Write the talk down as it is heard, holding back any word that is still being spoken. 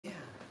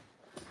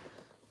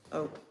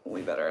Oh,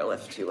 we better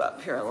lift you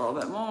up here a little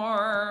bit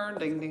more.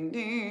 Ding, ding,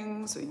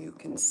 ding, so you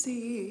can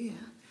see.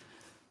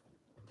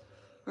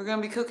 We're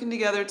gonna be cooking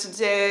together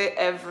today,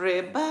 everybody.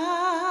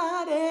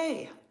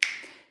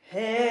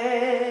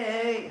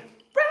 Hey,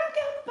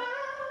 rockabye.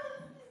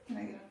 Can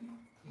I get up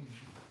here?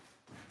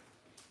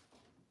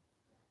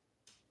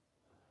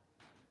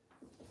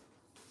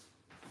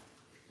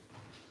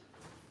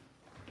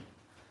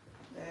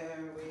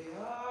 There we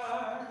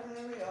are,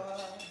 there we are.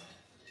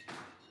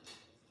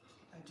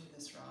 I do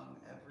this wrong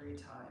every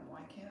time.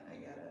 Why can't I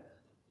get it?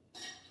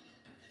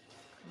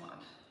 Come on.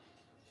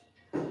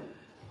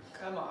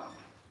 Come on.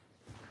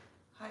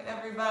 Hi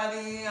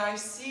everybody, I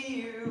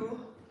see you.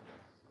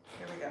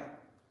 Here we go.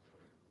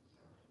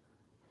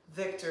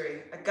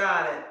 Victory, I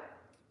got it.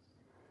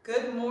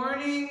 Good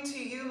morning to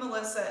you,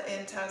 Melissa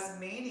in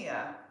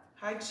Tasmania.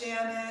 Hi,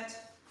 Janet.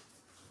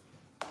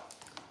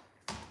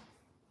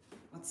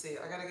 Let's see,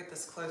 I gotta get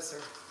this closer.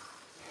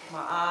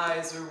 My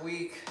eyes are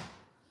weak.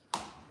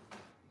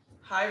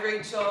 Hi,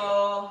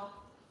 Rachel.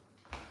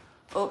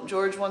 Oh,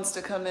 George wants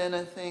to come in,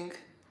 I think.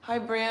 Hi,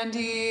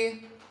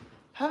 Brandy.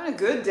 Having a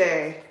good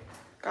day.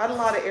 Got a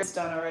lot of errands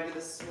done already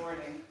this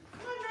morning.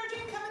 Come on,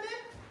 Georgie, coming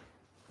in?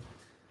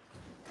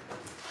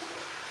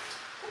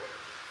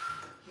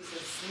 He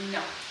says,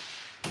 no.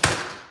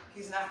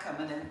 He's not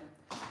coming in.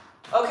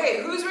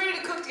 Okay, who's ready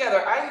to cook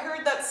together? I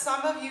heard that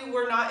some of you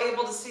were not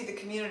able to see the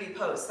community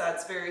post.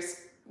 That's very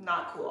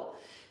not cool.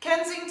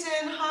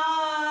 Kensington,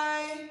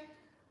 hi.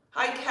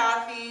 Hi,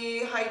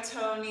 Kathy. Hi,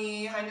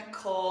 Tony. Hi,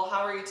 Nicole.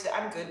 How are you today?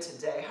 I'm good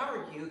today. How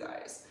are you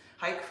guys?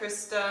 Hi,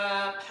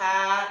 Krista,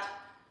 Pat,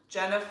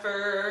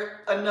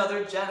 Jennifer,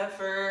 another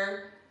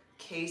Jennifer,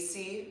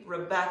 Casey,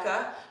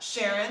 Rebecca,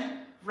 Sharon,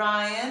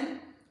 Ryan,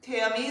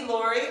 Tammy,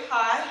 Lori.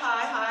 Hi,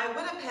 hi, hi.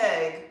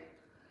 Winnipeg,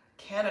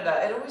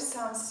 Canada. It always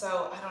sounds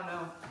so, I don't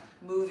know,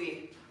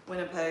 movie,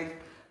 Winnipeg.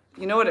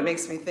 You know what it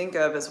makes me think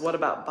of is What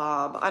About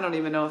Bob? I don't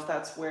even know if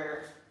that's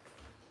where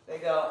they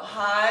go.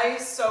 Hi,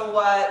 so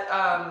what,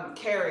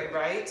 Carrie,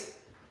 right?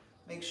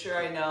 Make sure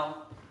I know.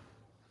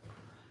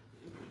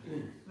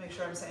 Make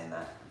sure I'm saying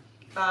that.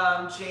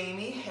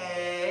 Jamie,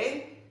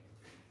 hey.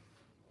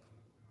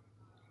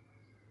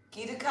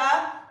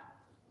 Gitika,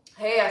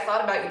 hey, I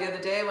thought about you the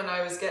other day when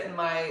I was getting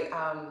my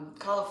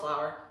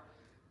cauliflower.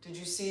 Did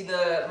you see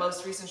the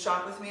most recent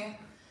shop with me?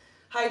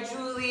 Hi,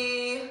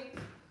 Julie.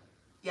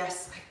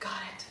 Yes, I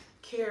got it.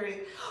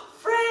 Carrie.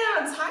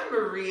 France, hi,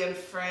 Marie in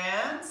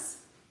France.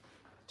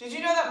 Did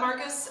you know that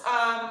Marcus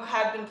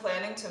had been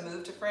planning to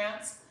move to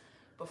France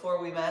before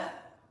we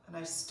met, and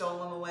I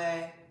stole him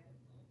away?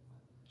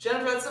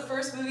 Jennifer, that's the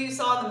first movie you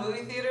saw in the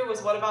movie theater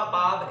was What About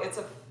Bob? It's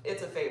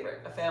a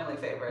favorite, a family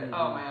favorite. Mm-hmm.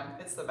 Oh man,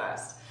 it's the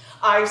best.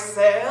 I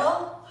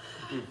sail.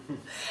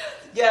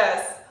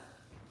 Yes.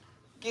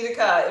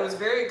 Gitika, it was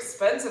very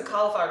expensive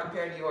cauliflower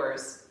compared to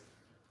yours.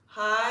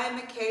 Hi,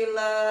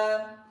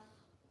 Michaela.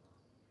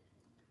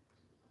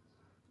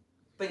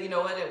 But you know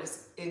what? It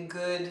was in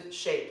good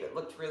shape. It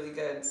looked really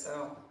good,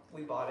 so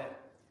we bought it.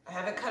 I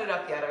haven't cut it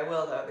up yet. I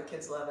will though. The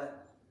kids love it.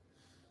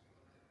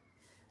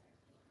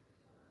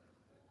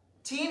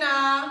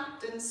 Tina,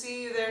 didn't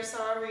see you there,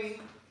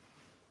 sorry.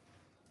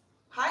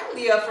 Hi,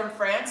 Leah from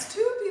France.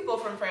 2 people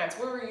from France.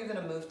 Where were you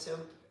gonna move to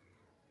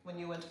when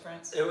you went to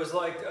France? It was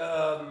like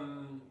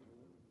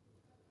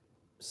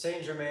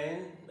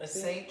Saint-Germain, I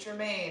think.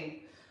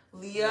 Saint-Germain.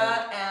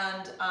 Leah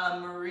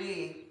and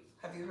Marie.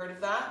 Have you heard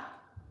of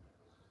that?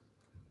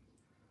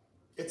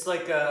 It's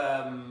like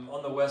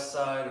on the west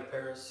side of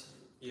Paris.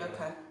 Yeah.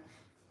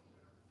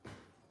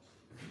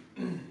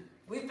 Okay.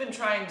 We've been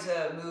trying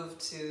to move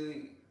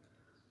to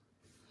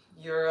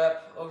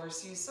Europe,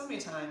 overseas, so many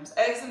times.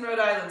 Eggs in Rhode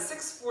Island,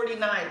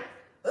 $6.49.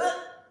 That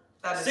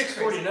is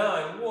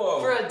 $6.49. Whoa.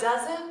 For a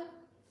dozen?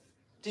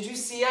 Did you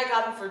see I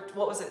got them for,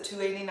 what was it,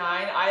 $2.89?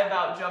 I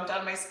about jumped out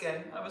of my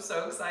skin. I was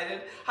so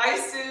excited. Hi,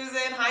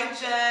 Susan. Hi,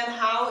 Jen.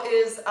 How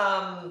is,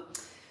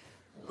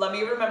 let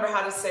me remember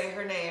how to say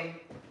her name.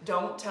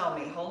 Don't tell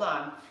me. Hold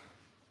on.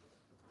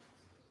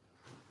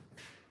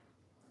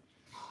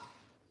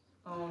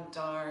 Oh,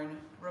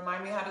 darn.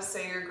 Remind me how to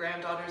say your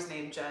granddaughter's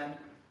name, Jen.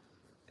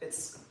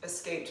 It's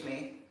escaped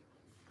me.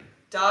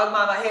 Dog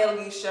Mama, hey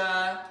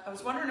Alicia. I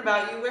was wondering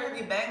about you. Where have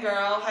you been,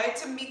 girl? Hi,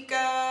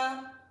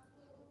 Tamika.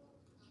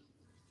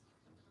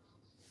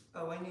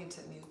 Oh, I need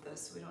to mute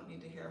this. We don't need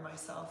to hear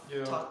myself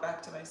talk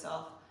back to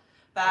myself.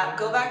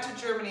 Go back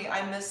to Germany.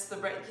 I miss the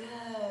bread.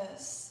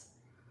 Yes.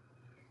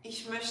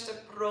 Ich möchte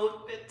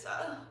Brot,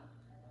 bitte.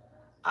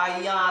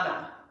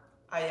 Ayana.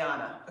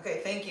 Ayana. Okay,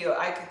 thank you.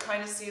 I could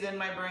kind of see it in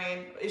my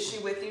brain. Is she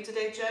with you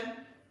today,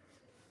 Jen?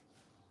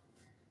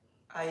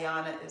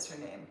 Ayana is her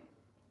name.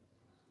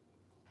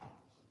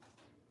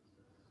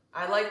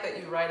 I like that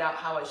you write out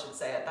how I should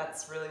say it.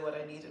 That's really what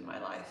I need in my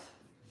life.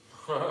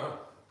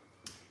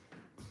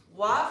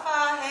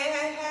 Wafa, hey,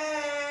 hey,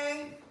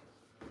 hey.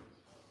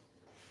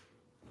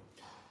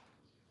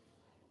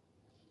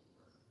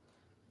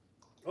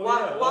 Oh,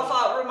 yeah,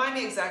 Wafa, remind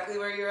me exactly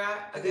where you're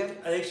at again.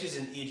 I think she's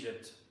in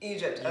Egypt.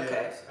 Egypt,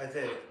 okay. Yes, I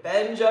think.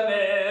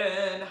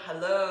 Benjamin,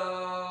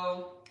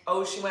 hello.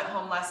 Oh, she went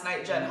home last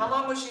night, Jen. How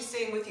long was she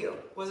staying with you?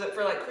 Was it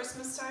for like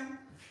Christmas time?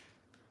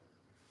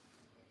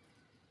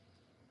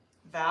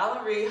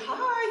 Valerie,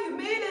 hi, you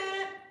made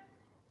it.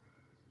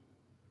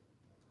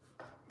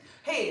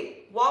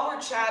 Hey, while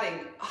we're chatting,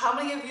 how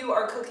many of you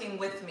are cooking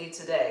with me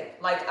today?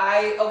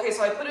 Okay,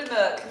 so I put in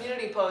the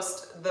community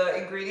post the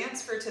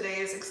ingredients for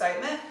today's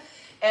excitement,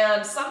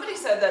 and somebody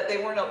said that they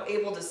weren't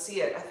able to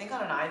see it, I think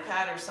on an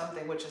iPad or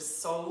something, which is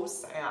so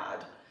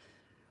sad.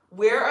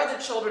 Where are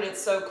the children?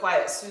 It's so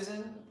quiet.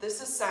 Susan, this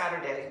is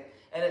Saturday,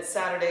 and it's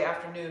Saturday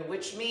afternoon,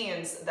 which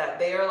means that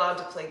they are allowed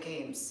to play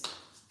games.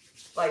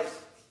 Like,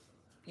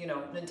 you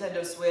know,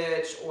 Nintendo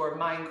Switch or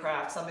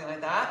Minecraft, something like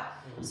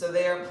that. So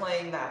they are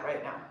playing that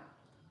right now.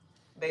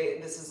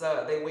 They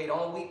wait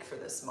all week for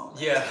this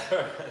moment. Yeah.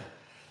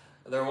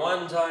 They're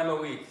one time a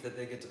week that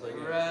they get to play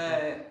games.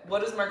 Right.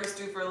 What does Marcus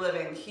do for a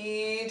living?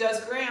 He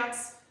does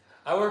grants.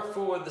 I work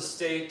for the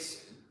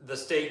state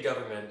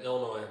government,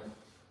 Illinois.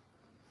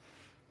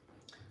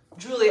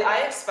 Julie,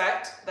 I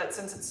expect that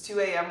since it's 2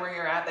 a.m. where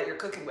you're at, that you're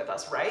cooking with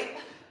us, right?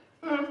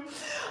 Oh,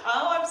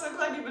 I'm so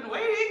glad you've been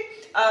waiting.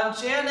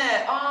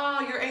 Janet,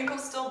 oh, your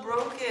ankle's still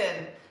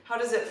broken. How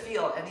does it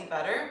feel? Any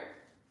better?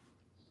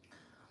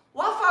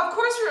 Wafa, of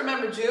course you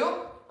remembered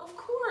you. Of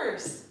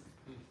course.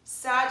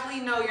 Sadly,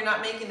 no, you're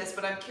not making this,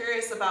 but I'm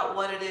curious about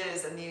what it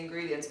is and the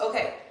ingredients.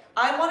 Okay,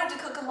 I wanted to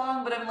cook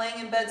along, but I'm laying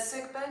in bed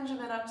sick.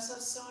 Benjamin, I'm so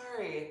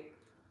sorry.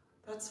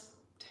 That's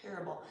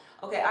terrible.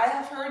 Okay, I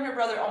have her and her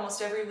brother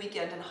almost every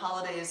weekend and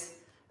holidays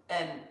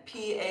and PA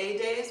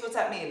days. What's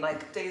that mean?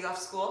 Like days off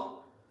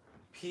school?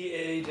 PA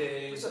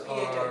days What's a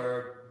PA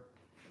are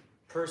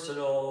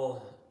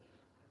personal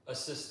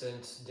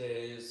assistant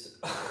days.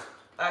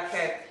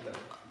 Okay. No.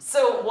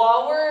 So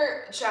while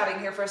we're chatting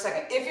here for a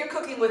second, if you're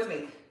cooking with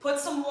me, put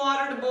some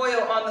water to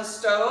boil on the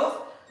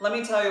stove. Let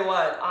me tell you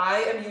what, I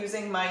am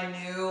using my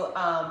new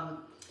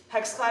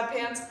Hexclad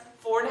pans.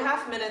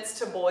 4.5 minutes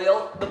to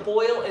boil. The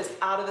boil is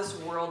out of this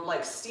world,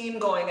 like steam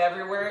going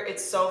everywhere.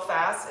 It's so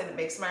fast and it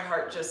makes my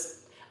heart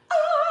just,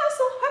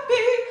 so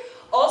happy.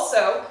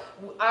 Also,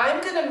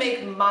 I'm gonna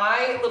make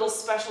my little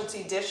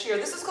specialty dish here.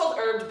 This is called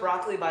herbed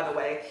broccoli, by the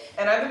way.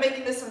 And I've been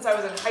making this since I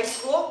was in high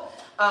school.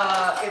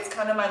 It's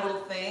kind of my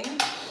little thing.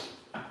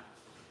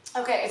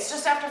 Okay, it's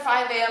just after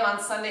 5 a.m.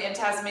 on Sunday in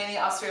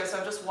Tasmania, Australia, so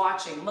I'm just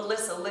watching.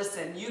 Melissa,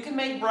 listen, you can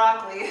make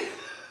broccoli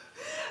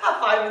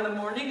at 5 in the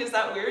morning. Is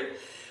that weird?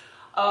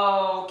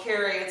 Oh,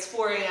 Carrie, it's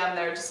 4 a.m.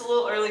 there. Just a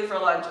little early for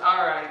lunch.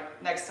 All right,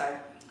 next time.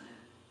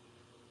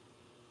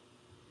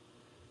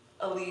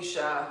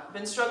 Alicia,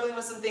 been struggling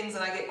with some things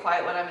and I get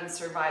quiet when I'm in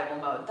survival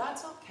mode.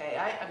 That's okay,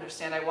 I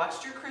understand. I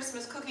watched your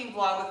Christmas cooking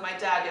vlog with my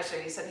dad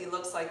yesterday. He said he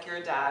looks like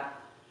your dad.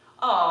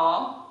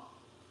 Aww.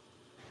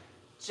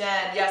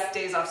 Jen, yes,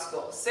 days off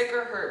school. Sick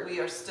or hurt, we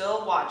are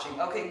still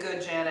watching. Okay,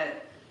 good,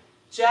 Janet.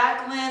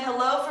 Jacqueline,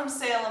 hello from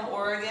Salem,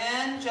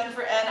 Oregon.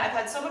 Jennifer N, I've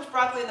had so much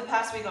broccoli in the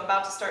past week, I'm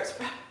about to start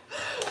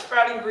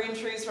sprouting green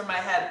trees from my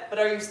head. But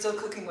are you still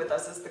cooking with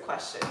us is the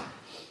question.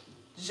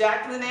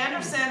 Jacqueline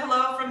Anderson,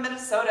 hello from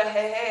Minnesota.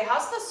 Hey, hey,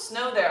 how's the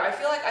snow there? I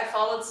feel like I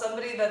followed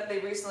somebody that they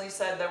recently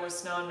said there was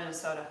snow in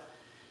Minnesota.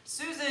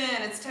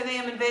 Susan, it's 10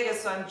 a.m. in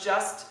Vegas, so I'm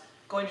just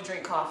going to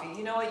drink coffee.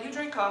 You know what, you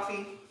drink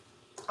coffee,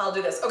 I'll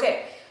do this.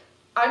 Okay,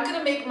 I'm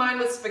gonna make mine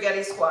with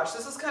spaghetti squash.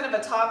 This is kind of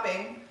a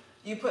topping.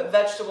 You put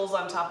vegetables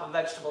on top of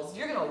vegetables.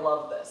 You're gonna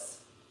love this.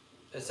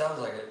 It sounds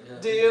like it, yeah.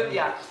 Do you?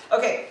 Yeah.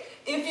 Okay,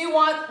 if you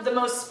want the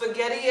most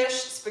spaghetti-ish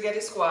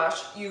spaghetti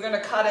squash, you're gonna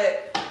cut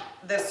it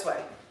this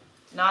way.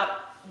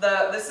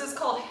 This is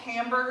called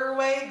hamburger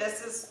way.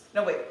 This is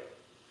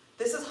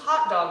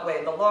hot dog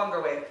way, the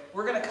longer way.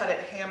 We're gonna cut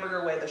it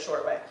hamburger way, the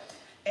short way.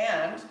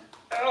 And,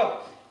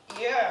 oh,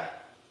 yeah.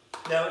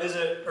 Now, is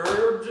it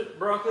herbed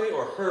broccoli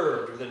or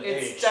herbed with an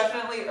H? It's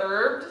definitely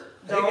herbed.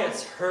 I think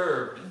it's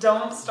herbed.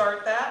 Don't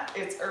start that.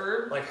 It's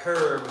herb. Like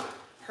herb.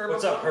 Herb.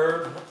 What's up,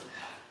 herb?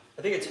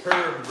 I think it's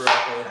herbed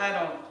broccoli.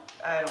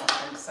 I don't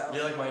think so.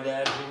 You like my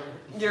dad humor?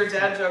 Your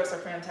dad jokes are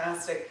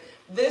fantastic.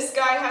 This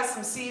guy has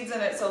some seeds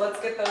in it, so let's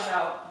get those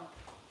out.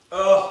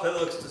 Oh, that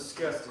looks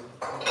disgusting.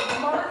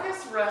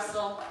 Marcus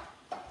Russell.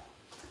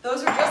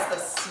 Those are just the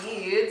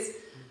seeds.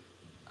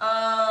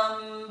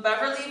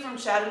 Beverly from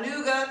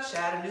Chattanooga.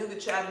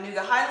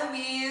 Hi,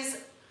 Louise.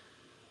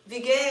 V.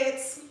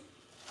 Gates.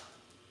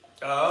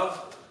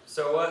 Oh,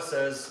 so what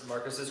says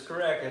Marcus is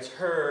correct? It's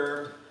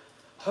herb.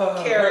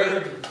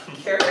 Carrie,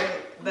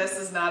 this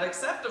is not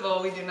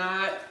acceptable. We do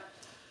not.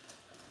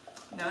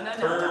 No.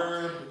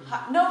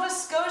 Nova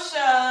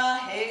Scotia.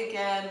 Hey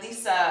again,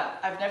 Lisa.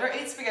 I've never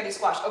ate spaghetti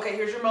squash. Okay,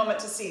 here's your moment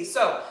to see.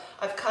 So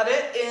I've cut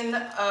it in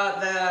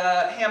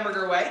the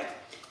hamburger way,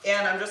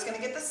 and I'm just gonna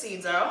get the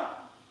seeds out.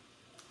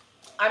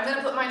 I'm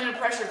gonna put mine in a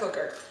pressure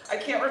cooker. I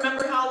can't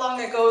remember how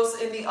long it goes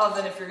in the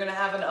oven if you're gonna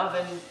have an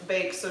oven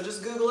bake, so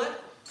just Google it.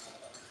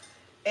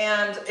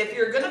 And if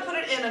you're gonna put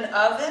it in an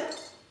oven,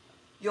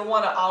 you'll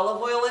wanna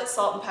olive oil it,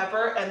 salt and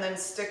pepper, and then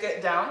stick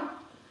it down.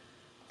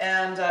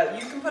 And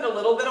you can put a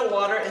little bit of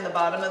water in the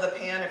bottom of the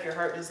pan if your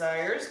heart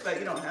desires, but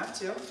you don't have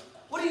to.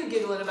 What are you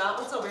giggling about?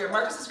 What's over here?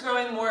 Marcus is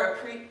growing more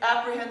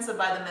apprehensive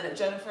by the minute.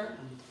 Jennifer?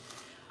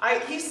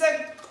 He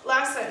said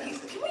last night,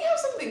 can we have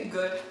something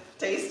good,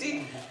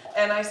 tasty?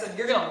 And I said,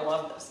 you're gonna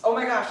love this. Oh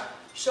my gosh,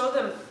 show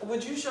them,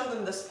 would you show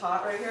them this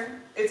pot right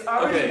here? It's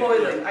already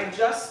boiling. Yeah. I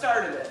just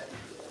started it.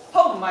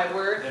 Oh my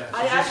word. Yeah,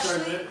 I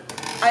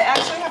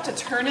actually have to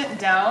turn it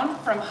down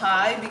from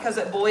high because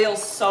it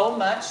boils so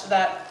much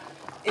that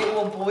it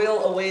will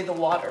boil away the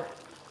water.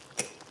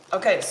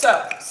 Okay,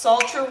 so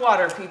salt your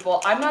water,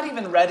 people. I'm not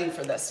even ready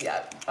for this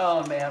yet.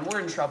 Oh man, we're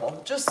in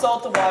trouble. Just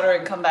salt the water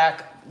and come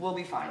back. We'll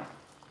be fine.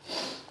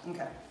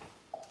 Okay.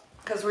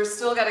 Because we're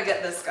still got to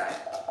get this guy.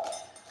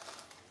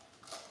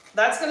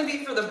 That's going to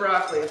be for the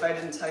broccoli, if I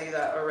didn't tell you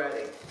that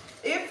already.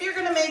 If you're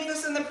going to make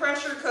this in the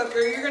pressure cooker,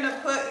 you're going to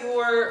put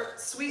your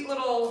sweet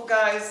little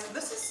guys.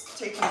 This is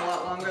taking a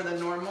lot longer than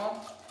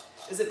normal.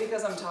 Is it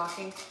because I'm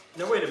talking?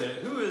 No, wait a minute.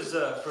 Who is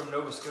from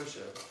Nova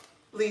Scotia?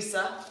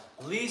 Lisa.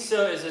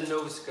 Lisa is in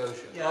Nova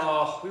Scotia. Yeah.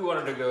 Oh, we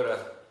wanted to go to,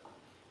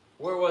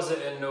 where was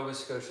it in Nova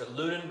Scotia?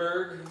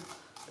 Lunenburg?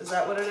 Is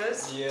that what it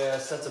is?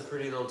 Yes, that's a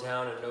pretty little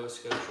town in Nova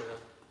Scotia.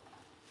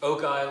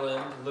 Oak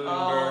Island,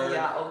 Lunenburg. Oh,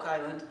 yeah, Oak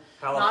Island.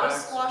 Halifax. Not a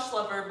squash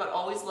lover, but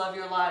always love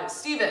your lives.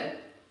 Steven,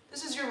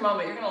 this is your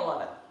moment. You're going to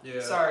love it. Yeah.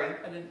 Sorry,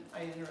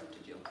 I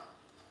interrupted you.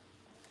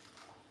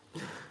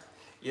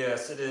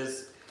 Yes, it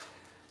is.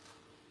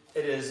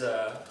 It is,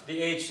 the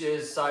H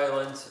is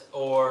silent,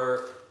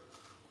 or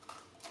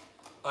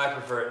I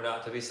prefer it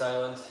not to be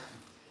silent.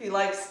 He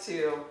likes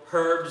to.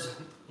 Herbs.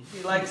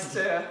 He likes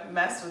to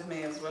mess with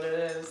me is what it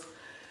is.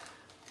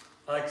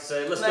 I like to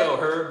say, let's go,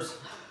 Herbs.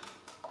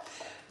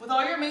 With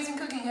all your amazing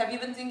cooking, have you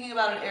been thinking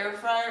about an air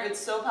fryer? It's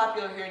so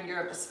popular here in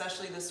Europe,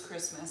 especially this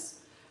Christmas.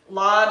 A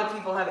lot of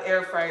people have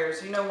air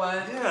fryers. You know what?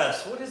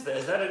 Yes. What is that?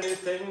 Is that a new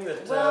thing?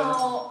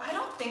 Well, I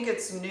don't think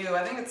it's new.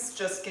 I think it's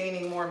just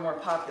gaining more and more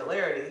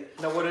popularity.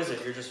 No, what is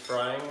it? You're just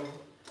frying?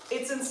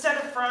 It's instead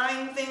of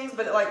frying things,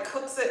 but it like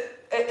cooks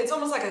it. It's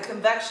almost like a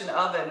convection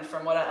oven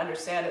from what I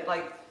understand. It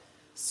like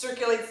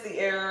circulates the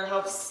air,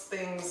 helps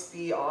things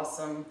be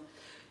awesome.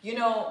 You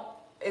know,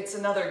 it's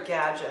another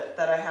gadget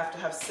that I have to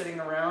have sitting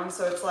around.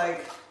 So it's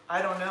like,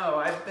 I don't know.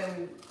 I've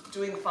been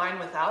doing fine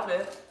without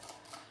it.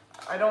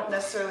 I don't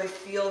necessarily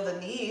feel the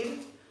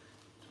need.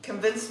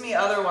 Convince me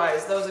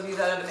otherwise, those of you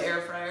that have an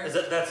air fryer.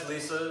 That's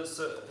Lisa?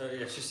 So,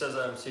 yeah, she says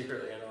I'm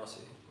secretly an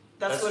Aussie.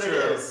 That's what true.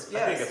 It is.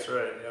 Yes. I think it's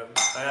right. Yeah.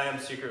 I am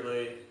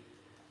secretly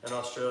an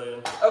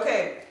Australian.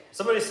 Okay.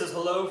 Somebody says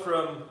hello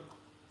from,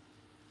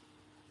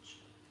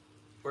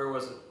 where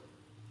was it?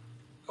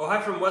 Oh,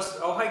 hi from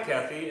hi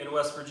Kathy in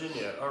West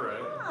Virginia. All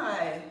right.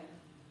 Hi.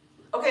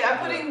 Okay, I'm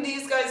putting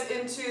these guys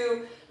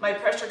into my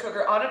pressure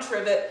cooker on a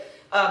trivet,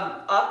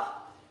 up,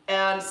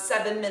 and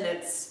 7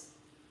 minutes.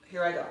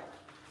 Here I go.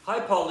 Hi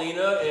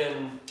Paulina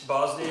in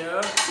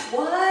Bosnia.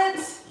 What?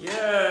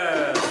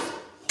 Yes.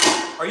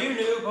 Are you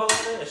new,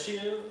 Paulina? Is she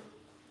new?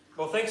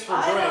 Well, thanks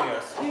for joining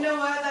us. You know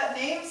what? That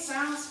name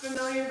sounds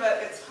familiar, but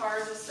it's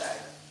hard to say.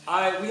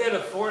 We had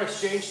a foreign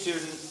exchange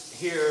student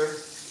here.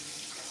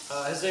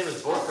 His name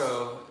is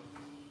Borko,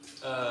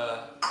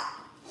 a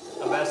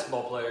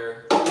basketball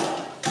player.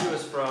 He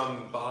was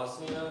from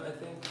Bosnia, I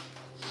think.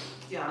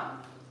 Yeah.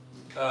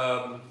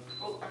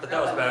 But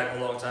that was back a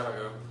long time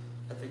ago.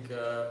 I think.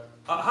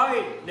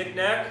 Hi, Nick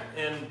Knack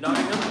in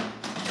Nottingham.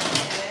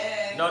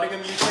 Hey.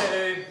 Nottingham,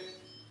 UK.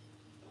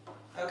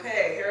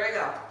 Okay, here I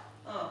go.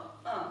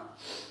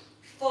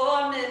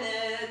 4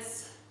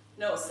 minutes.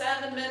 No,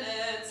 7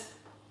 minutes.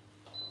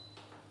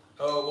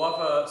 Oh,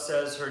 Wafa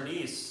says her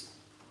niece.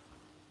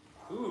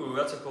 Ooh,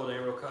 that's a cool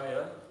name,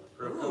 Rokaya.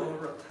 Ooh,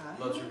 Rokaya.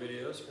 Loves your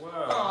videos.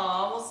 Wow.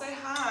 Aw, well say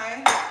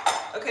hi.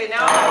 Okay,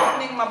 now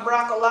I'm opening my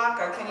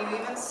broccolaka. Can you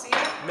even see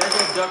it?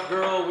 Mega Duck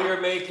Girl, we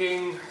are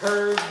making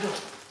herbed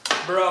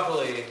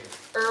broccoli.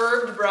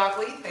 Herbed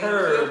broccoli, thank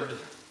you.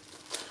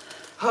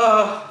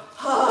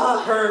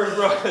 Herbed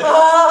broccoli.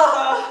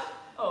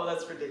 Oh,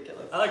 that's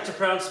ridiculous. I like to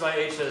pronounce my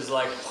H's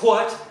like,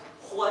 what?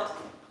 What?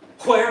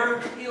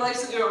 Where? He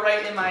likes to do it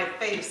right in my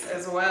face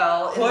as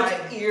well. What? In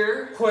my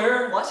ear.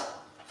 Where? What?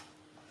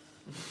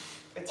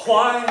 It's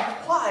Why?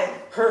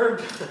 Why?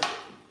 Herbed.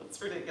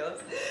 That's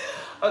ridiculous.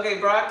 Okay,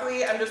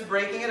 broccoli, I'm just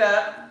breaking it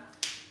up.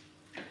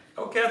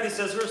 Oh, Kathy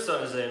says her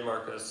son is named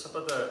Marcus. How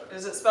about that?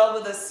 Is it spelled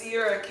with a C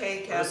or a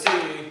K, Kathy?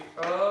 With a C.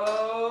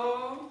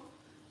 Oh.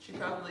 She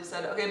probably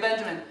said it. Okay,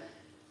 Benjamin.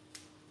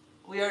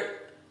 Wait.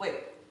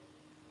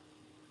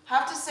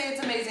 Have to say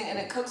it's amazing, and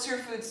it cooks your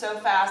food so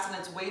fast, and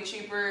it's way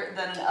cheaper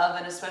than an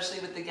oven, especially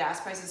with the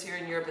gas prices here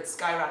in Europe. It's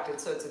skyrocketed,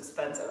 so it's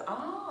expensive.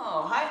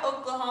 Oh, hi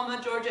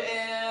Oklahoma, Georgia,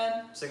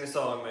 Ann. Sing a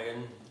song,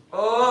 Megan.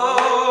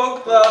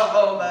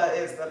 Oklahoma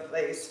is the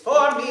place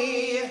for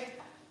me.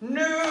 New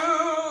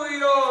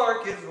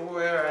York is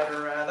where I'd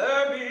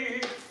rather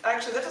be.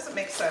 Actually, that doesn't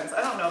make sense.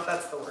 I don't know if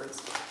that's the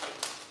words.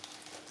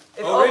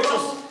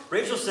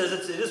 Rachel says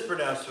it is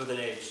pronounced with an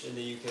H in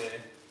the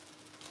UK.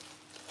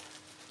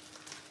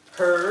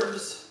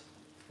 Herbs,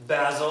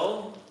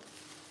 basil,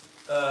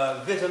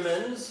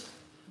 vitamins.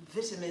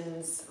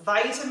 Vitamins.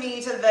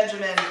 Vitamin to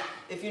Vegemin.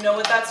 If you know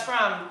what that's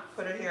from,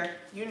 put it here.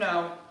 You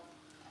know.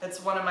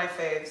 It's one of my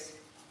faves.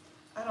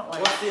 I don't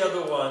like What's the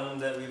other one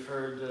that we've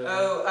heard?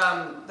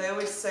 they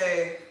always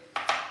say...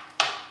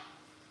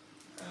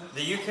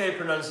 The UK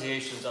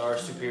pronunciations are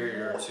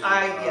superior to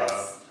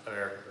yes.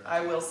 American.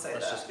 I will say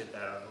Let's that. just get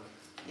that out.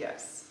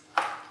 Yes.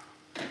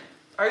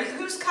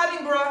 Who's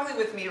cutting broccoli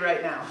with me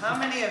right now? How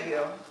many of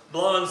you?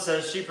 Blonde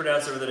says she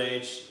pronounced it with an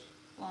H.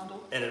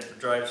 Blondel. And it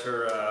drives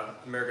her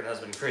American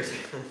husband crazy.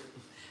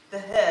 The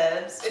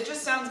heads. It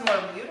just sounds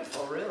more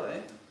beautiful,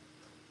 really.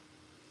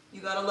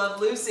 You gotta love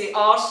Lucy.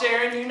 Oh,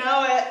 Sharon, you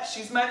know it.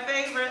 She's my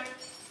favorite.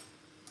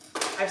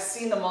 I've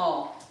seen them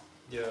all.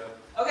 Yeah.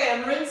 Okay,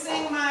 I'm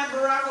rinsing my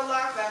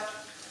baracalaka.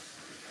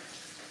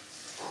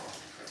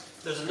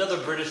 There's another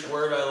British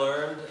word I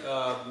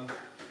learned.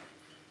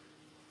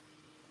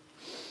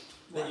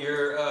 That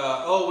you're,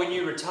 when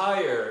you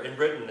retire in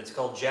Britain, it's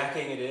called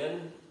jacking it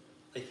in.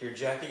 Like you're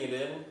jacking it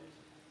in.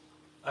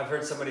 I've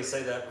heard somebody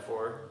say that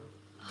before.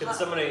 Can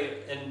somebody,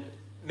 and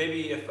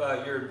maybe if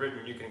you're in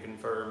Britain, you can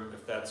confirm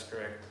if that's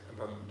correct, if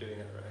I'm doing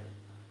that right.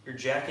 You're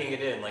jacking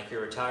it in, like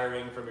you're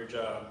retiring from your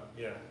job.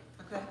 Yeah.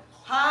 Okay.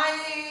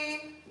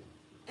 Hi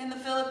in the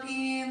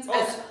Philippines. Oh.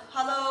 And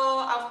hello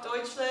auf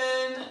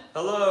Deutschland.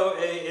 Hello,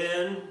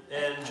 AN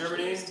and I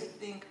Germany. used to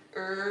think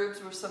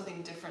herbs were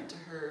something different to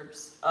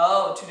herbs.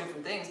 Oh, two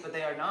different things, but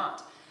they are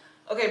not.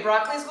 Okay,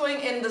 broccoli's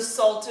going in the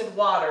salted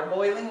water,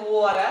 boiling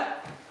water.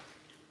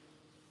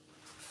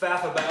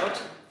 Faff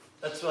about.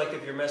 That's like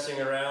if you're messing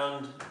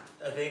around,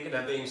 I think, and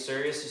not being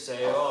serious, you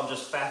say, oh, I'm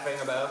just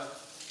faffing about.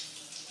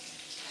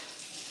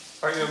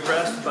 Are you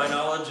impressed with my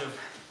knowledge of...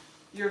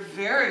 You're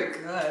very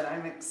good.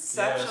 I'm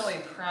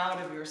exceptionally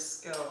proud of your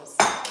skills.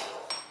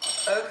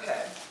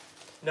 Okay.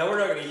 Now we're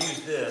not going to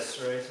use this,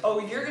 right? Oh,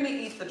 you're going to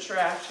eat the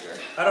trash here.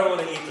 I don't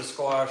want to eat the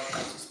squash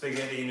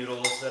spaghetti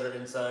noodles that are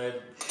inside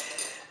with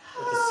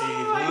the seed.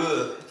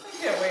 I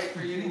can't wait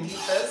for you to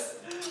eat this.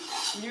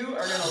 You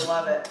are going to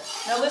love it.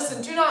 Now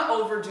listen, do not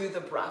overdo the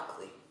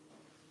broccoli.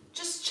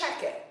 Just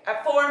check it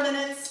at 4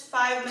 minutes,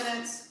 5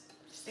 minutes,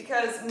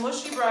 because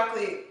mushy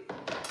broccoli,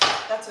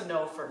 that's a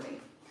no for me.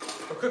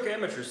 Well, Cook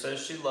Amateur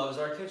says she loves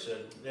our kitchen.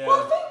 Yeah.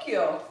 Well, thank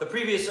you. The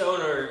previous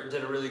owner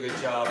did a really good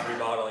job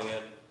remodeling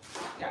it.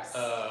 Yes.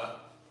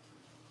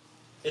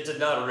 It did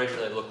not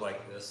originally look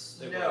like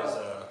this.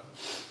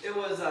 It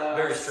was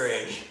very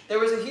strange. There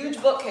was a huge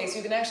bookcase.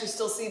 You can actually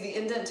still see the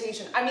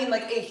indentation. I mean,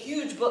 like a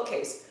huge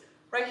bookcase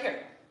right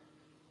here.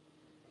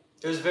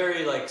 It was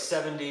very like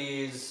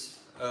 70s.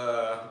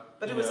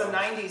 But it was a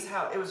 90s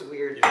house. It was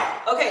weird.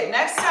 Yeah. Okay,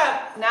 next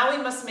up, now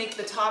we must make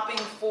the topping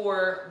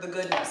for the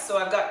goodness. So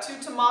I've got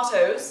 2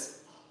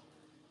 tomatoes.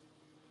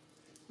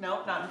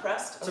 No, not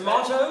impressed? Okay.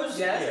 Tomatoes?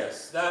 Yes.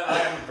 Yes. That, I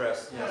am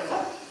impressed.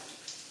 Yes.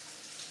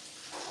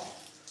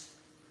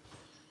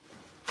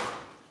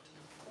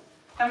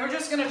 And we're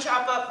just going to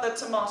chop up the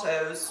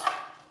tomatoes.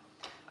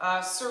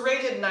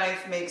 Serrated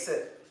knife makes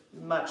it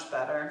much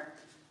better.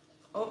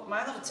 Oh,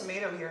 my little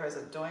tomato here has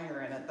a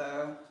doinger in it,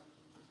 though.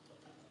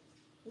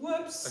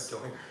 Whoops. A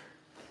doinger.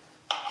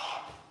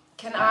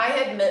 Can I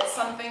admit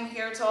something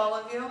here to all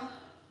of you?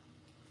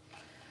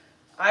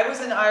 I was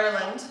in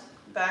Ireland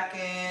back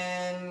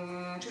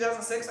in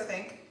 2006, I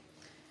think.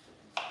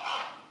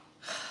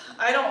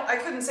 I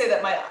couldn't say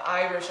that my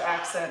Irish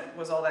accent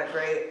was all that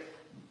great,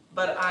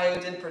 but I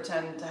did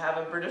pretend to have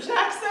a British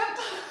accent.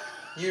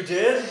 You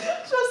did?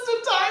 Just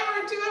a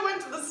time or two. I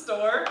went to the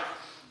store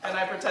and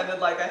I pretended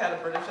like I had a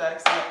British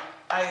accent.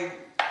 I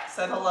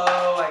said hello,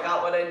 I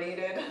got what I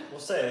needed. Well,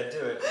 say it, do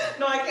it.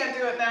 No, I can't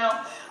do it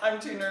now. I'm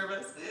too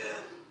nervous.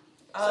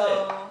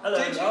 Hello,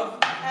 did love. you?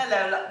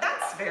 Hello, love.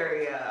 That's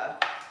very,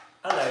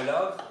 Hello,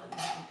 love.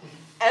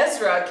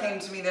 Ezra came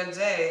to me the other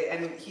day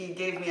and he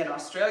gave me an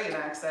Australian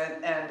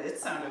accent and it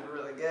sounded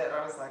really good.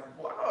 I was like,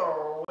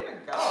 whoa, way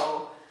to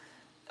go.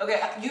 Okay,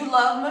 you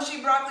love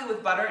mushy broccoli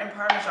with butter and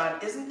Parmesan.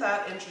 Isn't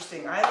that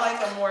interesting? I like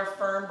a more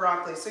firm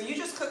broccoli. So you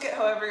just cook it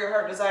however your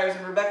heart desires.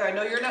 And Rebecca, I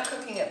know you're not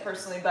cooking it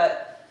personally,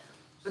 but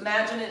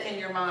imagine it in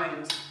your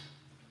mind.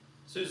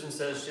 Susan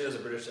says she has a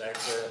British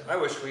accent. I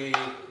wish we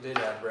did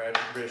have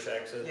British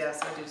accents.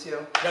 Yes, I do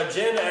too. Now,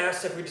 Jen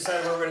asked if we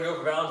decided where we're going to go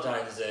for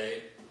Valentine's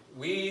Day.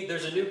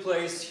 There's a new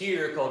place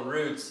here called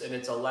Roots, and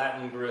it's a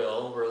Latin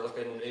grill. We're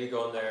looking at maybe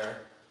going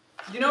there.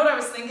 You know what I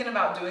was thinking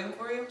about doing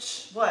for you?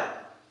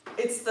 What?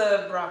 It's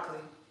the broccoli.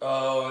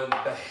 Oh, it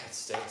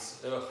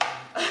stinks. Ugh.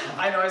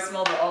 I know, I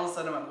smelled it all of a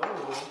sudden. I went,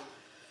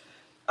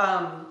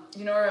 whoa.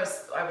 You know where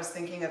I was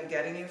thinking of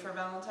getting you for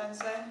Valentine's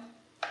Day?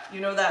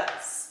 You know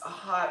that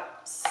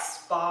hot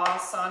spa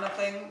sauna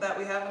thing that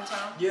we have in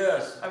town?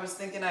 Yes. I was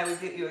thinking I would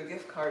get you a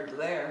gift card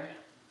there.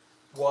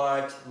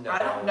 What? No. I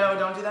don't know.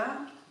 Don't do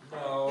that?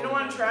 No. You don't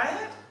want to try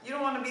it? You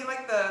don't want to be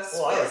like the Swiss?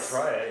 Well, I would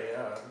try it,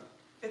 yeah.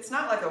 It's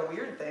not like a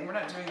weird thing. We're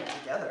not doing it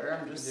together.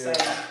 I'm just saying.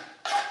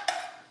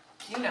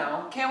 You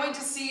know, can't wait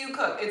to see you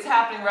cook. It's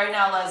happening right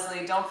now,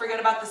 Leslie. Don't forget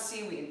about the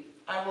seaweed.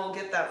 I will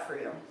get that for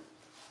you.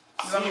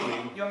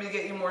 Seaweed? You want me to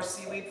get you more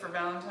seaweed for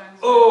Valentine's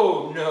Day?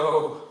 Oh,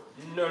 no.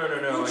 No.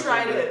 Who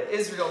tried it?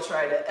 Israel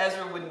tried it.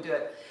 Ezra wouldn't do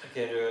it. I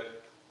can't do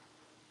it.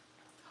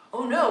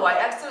 Oh no, I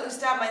accidentally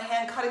stabbed my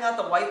hand cutting out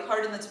the white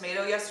part in the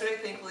tomato yesterday.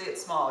 Thankfully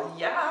it's small.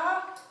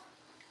 Yeah.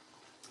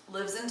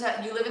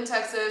 You live in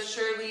Texas,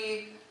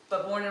 Shirley,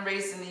 but born and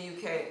raised in the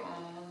UK.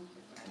 Oh,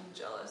 I'm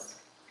jealous.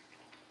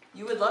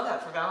 You would love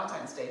that for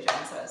Valentine's Day,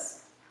 Jen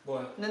says.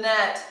 What?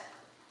 Nanette.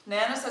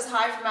 Nana says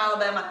hi from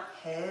Alabama.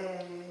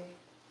 Hey.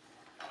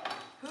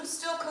 Who's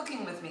still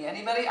cooking with me?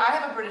 Anybody? I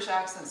have a British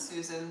accent,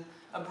 Susan.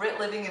 A Brit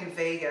living in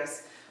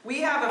Vegas.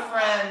 We have a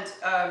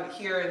friend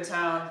here in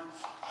town.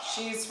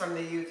 She's from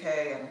the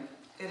UK, and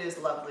it is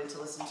lovely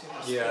to listen to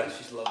her speak. Yeah,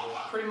 she's lovely.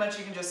 Pretty much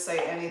you can just say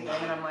anything,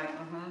 and I'm like,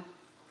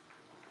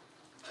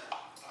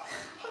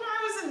 When I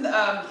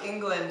was in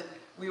England,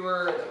 they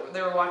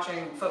were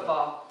watching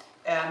football,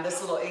 and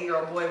this little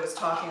 8-year-old boy was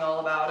talking all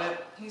about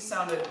it. He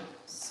sounded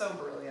so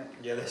brilliant.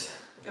 Yeah, this.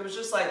 It was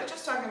just like,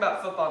 just talking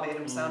about football made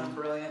him sound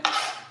brilliant.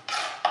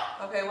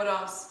 Okay, what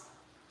else?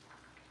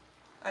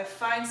 I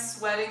find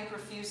sweating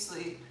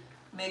profusely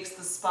makes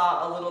the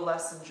spa a little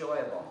less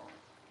enjoyable.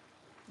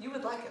 You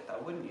would like it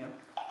though, wouldn't you?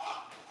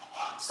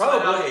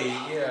 Probably,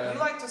 yeah. You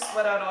like to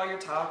sweat out all your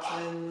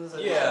toxins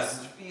and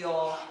just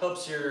feel...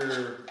 Helps your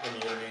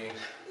immunity,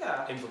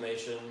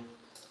 inflammation,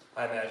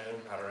 I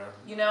imagine. I don't know.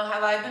 You know,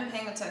 have I been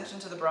paying attention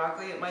to the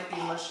broccoli? It might be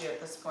mushy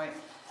at this point.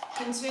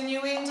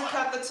 Continuing to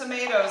cut the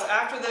tomatoes.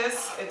 After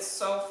this, it's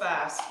so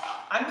fast.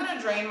 I'm going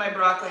to drain my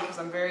broccoli because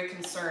I'm very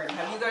concerned.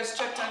 Have you guys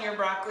checked on your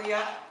broccoli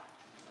yet?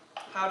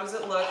 How does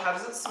it look? How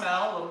does it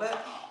smell? A little bit?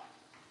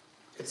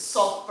 It's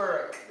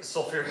sulfuric.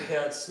 Sulfuric,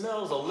 yeah. It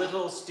smells a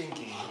little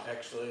stinky,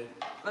 actually.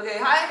 Okay,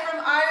 hi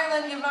from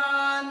Ireland,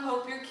 Yvonne.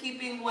 Hope you're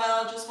keeping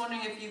well. Just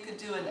wondering if you could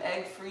do an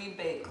egg-free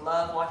bake.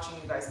 Love watching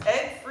you guys.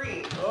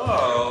 Egg-free.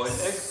 Oh, an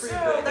egg-free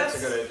bake. That's a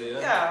good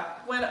idea. Yeah.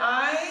 When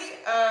I,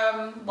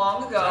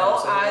 long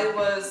ago, I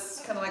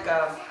was kind of like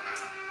a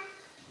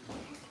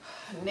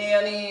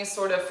nanny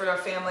sort of for a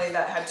family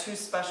that had 2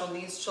 special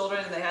needs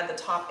children, and they had the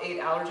top 8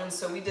 allergens.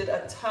 So we did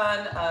a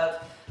ton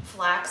of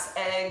flax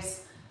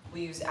eggs.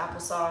 We used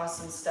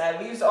applesauce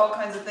instead. We used all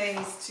kinds of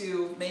things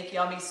to make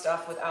yummy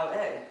stuff without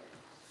egg.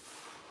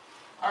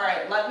 All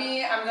right,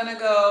 I'm gonna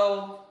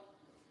go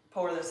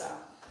pour this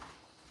out.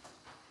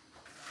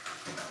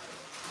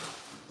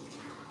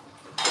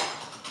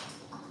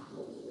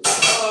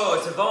 Oh,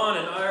 it's Yvonne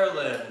in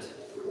Ireland.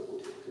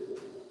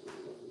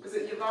 Is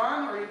it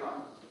Yvonne or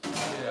Yvonne?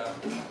 Yeah.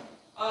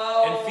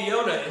 Oh. And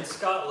Fiona in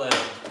Scotland.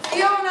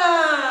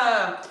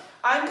 Fiona!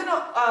 I'm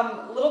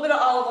gonna, a little bit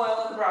of olive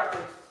oil in the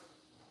broccoli.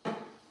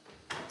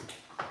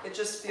 It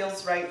just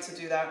feels right to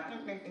do that.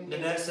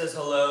 Nanette says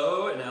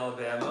hello in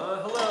Alabama.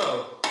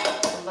 Hello.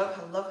 Hello,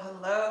 hello,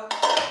 hello.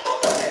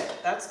 Okay,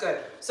 that's good.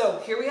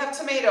 So here we have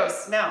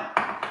tomatoes. Now,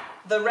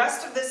 the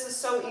rest of this is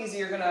so easy,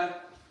 you're gonna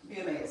be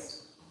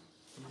amazed.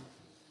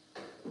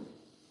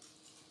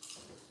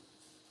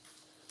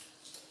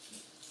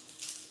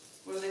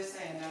 What are they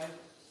saying,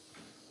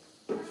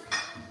 Daddy?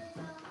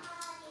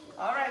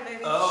 All right,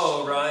 baby.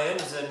 Oh,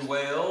 Ryan's in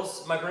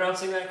Wales. Am I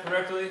pronouncing that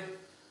correctly?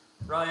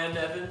 Ryan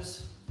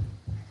Evans?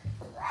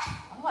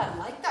 Oh, I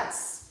like that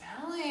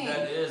spelling.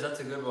 That's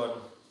a good one.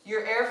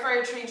 Your air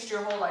fryer changed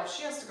your whole life.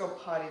 She has to go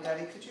potty,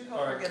 Daddy. Could you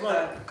help her get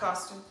the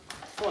costume?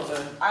 Come on,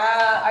 Zen.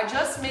 I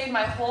just made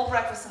my whole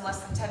breakfast in less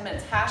than 10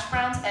 minutes. Hash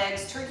browns,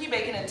 eggs, turkey,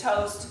 bacon, and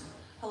toast.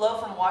 Hello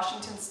from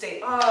Washington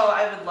State. Oh,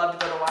 I would love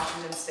to go to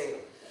Washington State.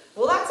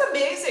 Well, that's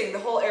amazing, the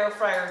whole air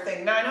fryer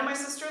thing. Now, I know my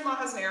sister-in-law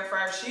has an air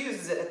fryer. She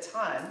uses it a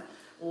ton.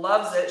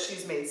 Loves it.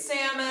 She's made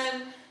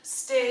salmon,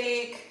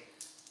 steak,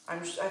 I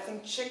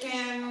think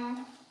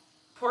chicken,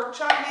 pork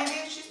chop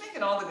maybe. She's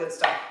making all the good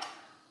stuff.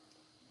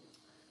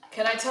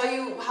 Can I tell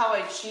you how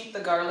I cheat the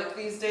garlic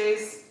these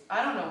days?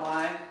 I don't know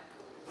why.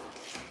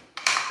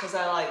 Because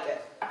I like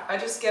it. I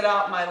just get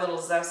out my little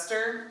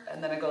zester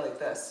and then I go like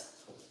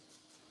this.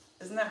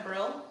 Isn't that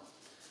brill?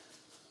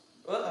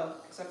 Uh-oh,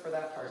 except for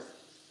that part.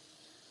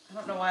 I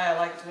don't know why I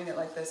like doing it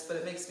like this, but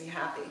it makes me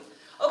happy.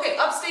 Okay,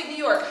 upstate New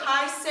York.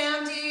 Hi,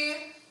 Sandy,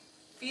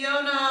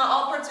 Fiona,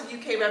 all parts of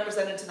UK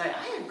represented tonight.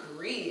 I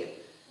agree.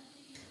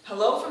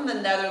 Hello from the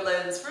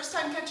Netherlands. First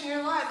time catching you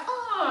live.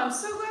 Oh, I'm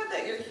so glad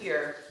that you're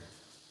here.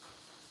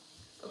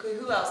 Okay,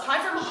 who else?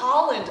 Hi from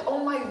Holland.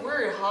 Oh my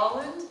word,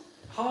 Holland?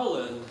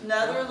 Holland.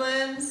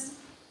 Netherlands,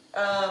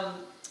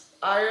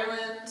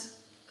 Ireland,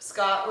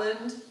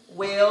 Scotland,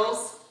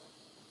 Wales.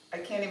 I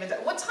can't even,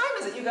 what time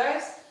is it, you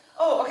guys?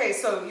 Oh, okay,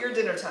 so your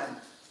dinner time.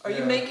 Are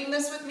you making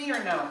this with me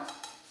or no?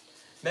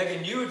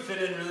 Megan, you would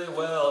fit in really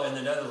well in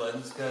the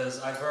Netherlands because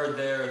I've heard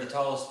they're the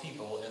tallest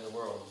people in the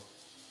world.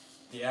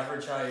 The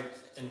average height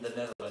in the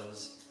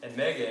Netherlands. And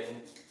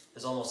Megan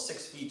is almost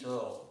 6 feet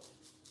tall.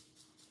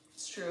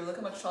 It's true. Look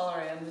how much taller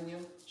I am than you.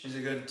 She's a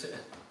good...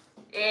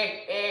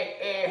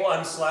 Well,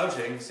 I'm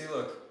slouching. See,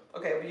 look.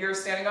 Okay, well, you're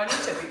standing on your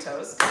tippy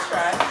toes. Good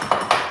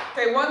try.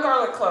 Okay, 1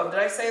 garlic clove. Did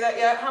I say that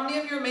yet? How many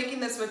of you are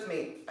making this with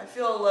me? I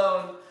feel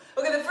alone.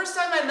 Okay, the first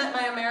time I met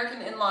my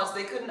American in-laws,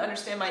 they couldn't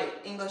understand my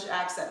English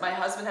accent. My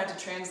husband had to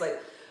translate.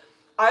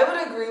 I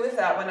would agree with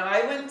that. When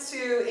I went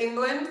to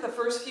England, the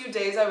first few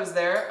days I was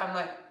there, I'm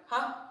like,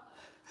 huh?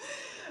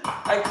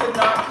 I could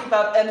not keep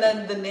up. And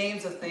then the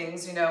names of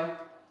things, you know.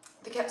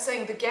 They kept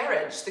saying the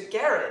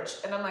garage,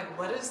 and I'm like,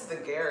 what is the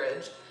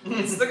garage?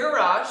 It's the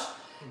garage.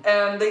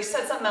 And they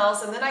said something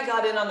else, and then I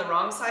got in on the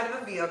wrong side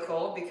of a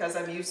vehicle because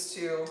I'm used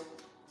to,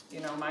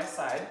 my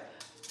side.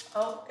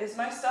 Oh, is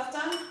my stuff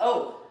done?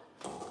 Oh,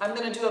 I'm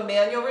gonna do a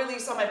manual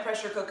release on my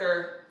pressure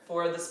cooker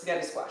for the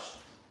spaghetti squash.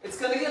 It's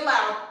gonna get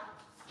loud.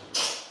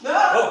 No!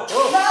 Whoa,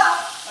 whoa. No!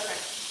 Okay.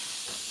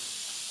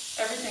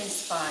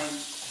 Everything's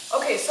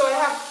fine. Okay, so I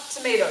have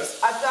tomatoes.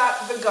 I've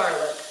got the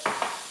garlic.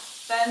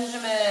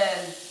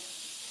 Benjamin.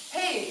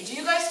 Hey, do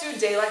you guys do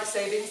daylight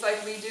savings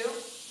like we do?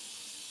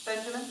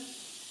 Benjamin?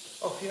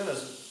 Oh,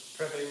 Fiona's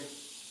prepping.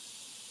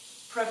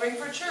 Prepping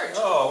for church.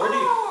 Oh,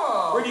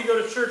 where do you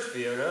go to church,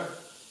 Fiona?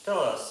 Tell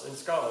us. In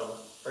Scotland.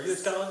 Are you in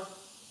Scotland?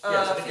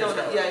 Yes, I think you're in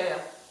Fiona, Scotland.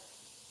 yeah.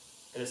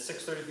 And it's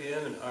 6:30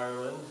 p.m. in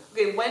Ireland.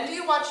 Okay, when do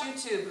you watch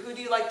YouTube? Who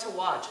do you like to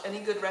watch? Any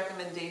good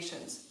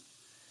recommendations?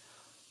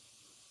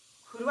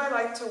 Who do I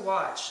like to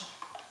watch?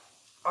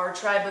 Our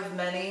Tribe of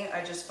Many.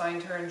 I just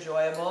find her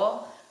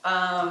enjoyable.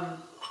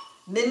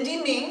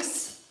 Mindy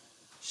Minks.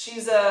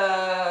 She's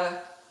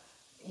a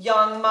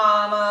young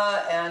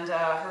mama, and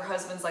her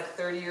husband's like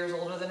 30 years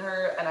older than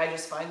her, and I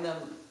just find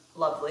them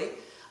lovely.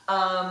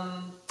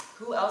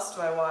 Who else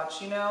do I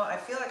watch? I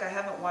feel like I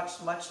haven't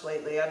watched much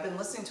lately. I've been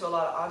listening to a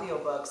lot of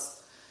audiobooks.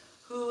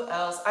 Who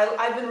else?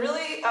 I've been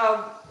really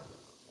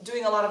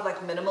doing a lot of like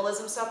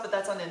minimalism stuff, but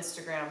that's on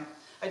Instagram.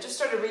 I just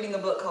started reading a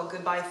book called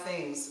Goodbye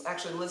Things,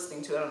 actually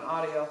listening to it on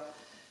audio.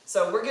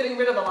 So we're getting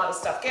rid of a lot of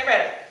stuff. Get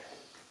ready.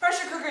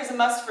 Pressure cooker is a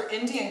must for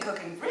Indian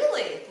cooking.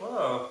 Really?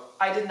 Whoa.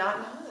 I did not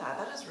know that.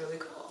 That is really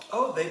cool.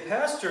 Oh, they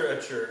pastor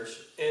a church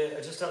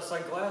just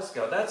outside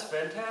Glasgow. That's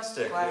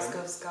fantastic.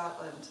 Glasgow,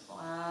 Scotland.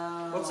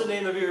 Wow. What's the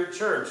name of your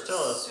church? Tell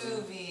us.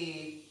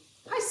 Suvi.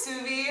 Hi,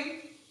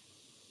 Suvi.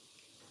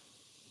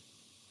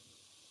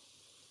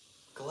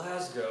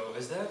 Glasgow.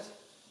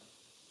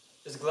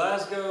 Is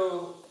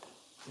Glasgow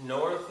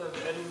north of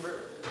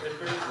Edinburgh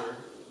or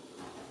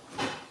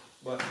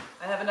what?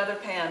 I have another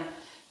pan.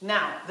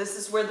 Now, this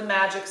is where the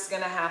magic's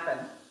gonna happen.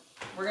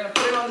 We're gonna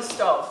put it on the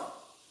stove.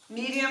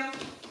 Medium,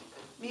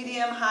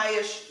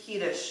 high-ish,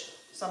 heat-ish,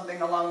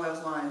 something along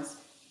those lines.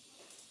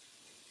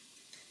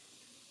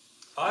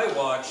 I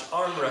watch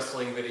arm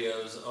wrestling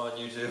videos on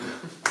YouTube.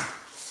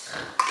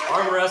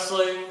 Arm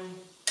wrestling,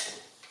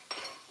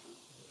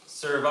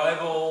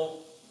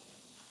 survival,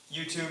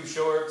 YouTube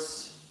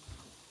shorts,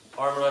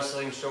 arm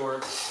wrestling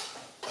shorts.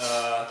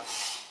 I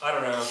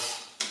don't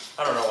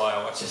know why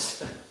I watch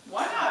this.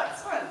 Why not?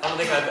 It's fun. I don't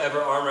think I've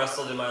ever arm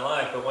wrestled in my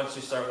life, but once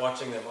you start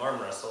watching them arm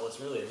wrestle, it's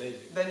really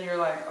amazing. Then you're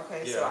like,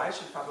 okay, so Yeah. I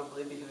should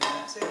probably be doing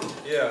that too.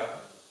 Yeah.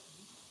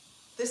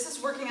 This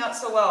is working out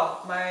so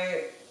well.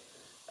 My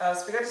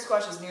spaghetti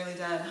squash is nearly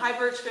done. Hi,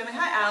 Birch family.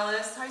 Hi,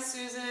 Alice. Hi,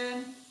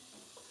 Susan.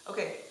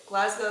 Okay,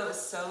 Glasgow is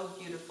so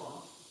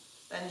beautiful.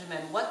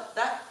 Benjamin, what's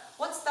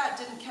that?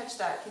 Didn't catch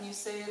that. Can you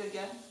say it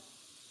again?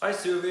 Hi,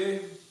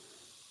 Suvi.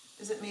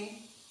 Is it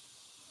me?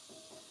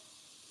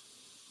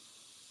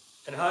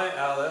 And hi,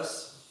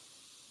 Alice.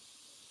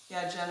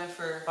 Yeah,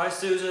 Jennifer. Hi,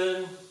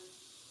 Susan.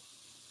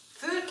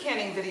 Food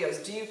canning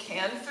videos. Do you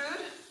can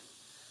food?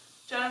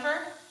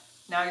 Jennifer?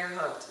 Now you're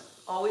hooked.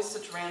 Always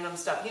such random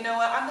stuff. You know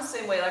what? I'm the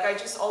same way. Like, I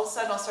just, all of a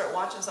sudden, I'll start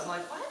watching something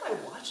like, why am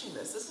I watching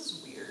this? This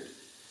is weird.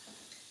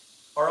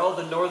 Are all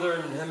the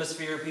Northern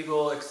Hemisphere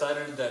people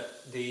excited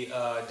that the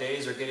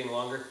days are getting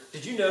longer?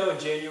 Did you know in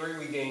January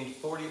we gained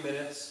 40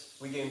 minutes?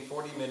 We gained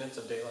 40 minutes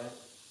of daylight.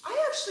 I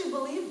actually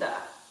believe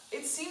that.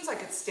 It seems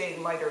like it's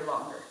staying lighter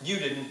longer. You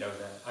didn't know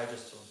that. I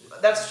just told you.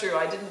 That's true.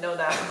 I didn't know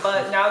that.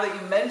 But now that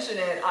you mention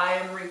it, I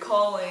am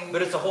recalling.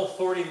 But it's a whole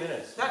 40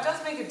 minutes. That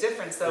does make a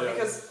difference, though, Yeah.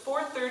 because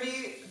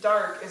 4:30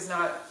 dark is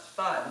not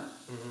fun.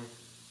 Mm-hmm.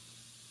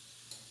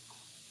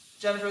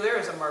 Jennifer, there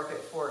is a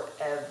market for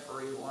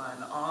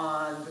everyone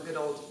on the good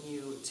old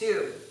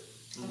YouTube.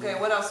 Mm-hmm. Okay,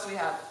 what else do we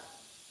have?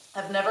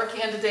 I've never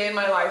canned a day in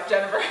my life,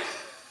 Jennifer. I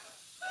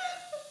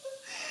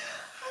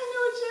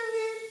know what you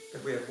mean.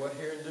 If we have what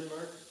here in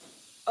Denmark?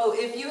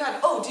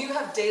 Oh, do you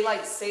have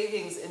daylight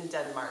savings in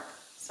Denmark?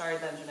 Sorry,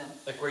 Benjamin.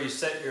 Like where you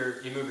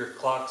move your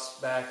clocks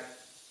back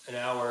an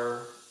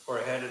hour or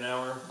ahead an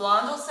hour?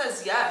 Blondel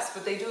says yes,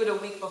 but they do it a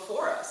week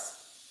before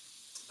us.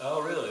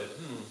 Oh, really?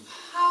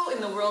 How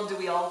in the world do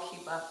we all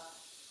keep up?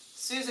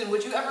 Susan,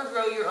 would you ever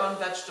grow your own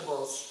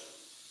vegetables?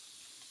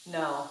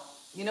 No.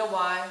 You know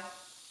why?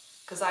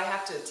 Because I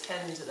have to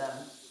attend to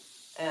them.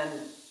 And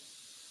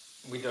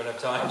we don't have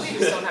time. We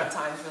just don't have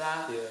time for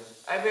that. Yeah.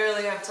 I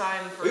barely have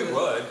time for We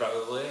would,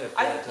 probably. If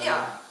we had time.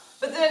 Yeah.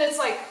 But then it's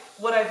like,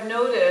 what I've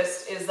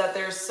noticed is that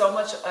there's so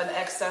much an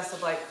excess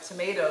of like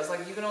tomatoes.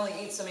 Like you can only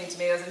eat so many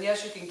tomatoes, and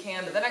yes, you can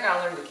can, but then I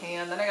gotta learn to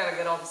can, then I gotta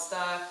get all the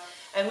stuff.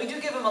 And we do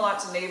give them a lot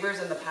to neighbors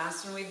in the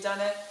past when we've done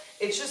it.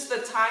 It's just the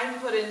time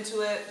put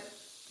into it.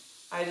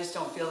 I just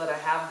don't feel that I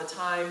have the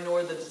time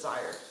nor the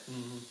desire.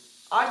 Mm-hmm.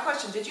 Odd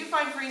question. Did you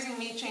find freezing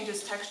meat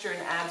changes texture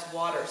and adds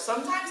water?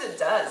 Sometimes it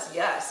does,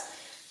 yes.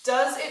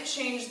 Does it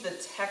change the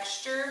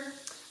texture?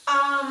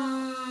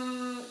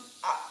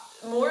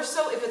 More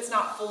so if it's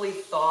not fully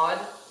thawed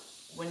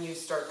when you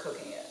start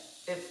cooking it.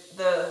 If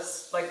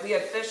like we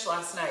had fish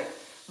last night,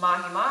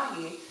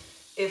 mahi-mahi,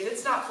 If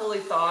it's not fully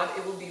thawed,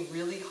 it will be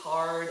really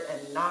hard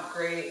and not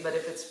great, but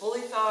if it's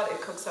fully thawed, it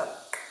cooks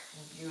up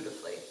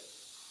beautifully.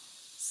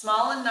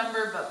 Small in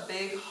number, but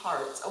big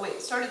hearts. Oh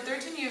wait, started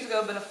 13 years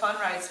ago, been a fun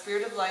ride,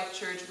 Spirit of Life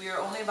Church. We are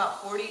only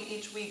about 40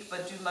 each week,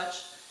 but do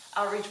much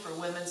outreach for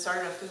women.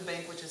 Started a food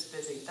bank, which is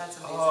busy. That's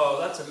amazing. Oh,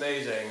 that's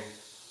amazing.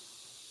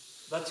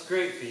 That's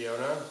great,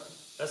 Fiona.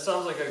 That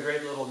sounds like a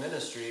great little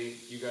ministry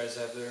you guys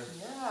have there.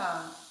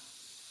 Yeah.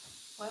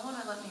 Why won't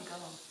it let me go?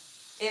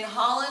 In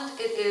Holland,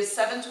 it is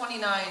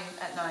 7:29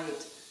 at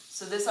night.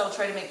 So this I'll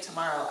try to make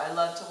tomorrow. I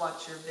love to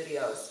watch your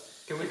videos.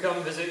 Can we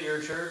come visit your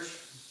church?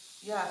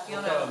 Yeah,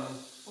 Fiona.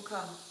 We'll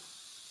come.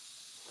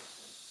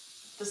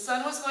 The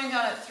sun was going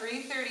down at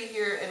 3:30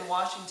 here in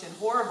Washington.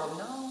 Horrible.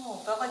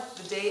 No, felt like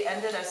the day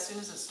ended as soon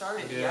as it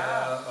started.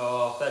 Yeah.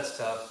 Oh, that's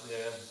tough.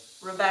 Yeah.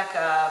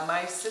 Rebecca,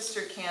 my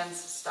sister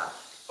cans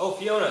stuff. Oh,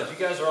 Fiona, if you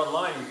guys are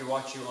online, we can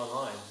watch you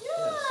online.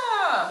 Yeah.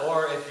 Yes.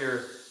 Or if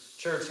your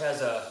church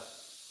has a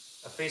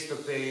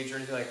Facebook page or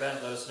anything like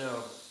that, let us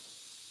know.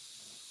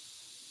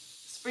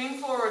 Spring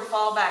forward,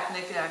 fall back,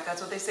 knick-knack. That's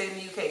what they say in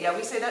the UK. Yeah,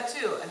 we say that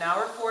too. An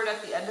hour forward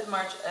at the end of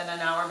March and an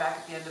hour back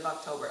at the end of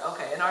October.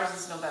 Okay, and ours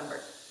is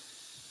November.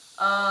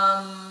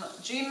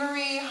 Jean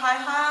Marie,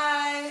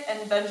 hi.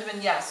 And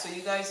Benjamin, yes. So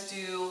you guys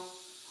do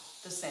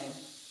the same.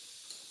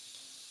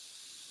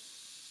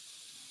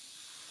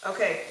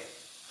 Okay,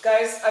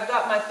 guys, I've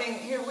got my thing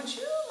here. Would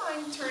you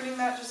mind turning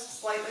that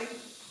just slightly?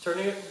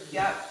 Turning it?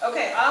 Yeah.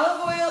 Okay,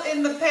 olive oil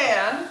in the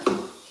pan.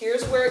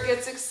 Here's where it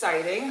gets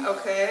exciting,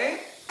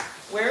 okay?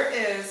 Where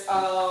is,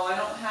 oh, I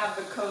don't have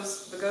the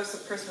Ghost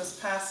of Christmas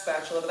Past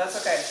spatula, but that's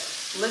okay.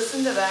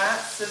 Listen to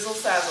that, sizzle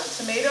sazzle.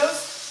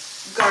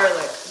 Tomatoes,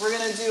 garlic. We're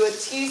gonna do a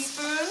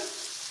teaspoon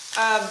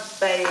of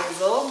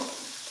basil.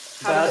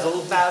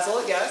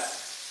 Basil, yes.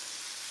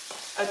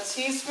 A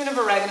teaspoon of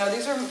oregano.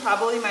 These are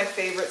probably my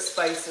favorite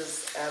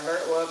spices ever.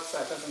 Whoops,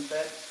 that doesn't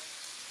fit.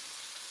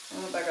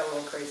 Oh, that got a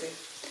little crazy.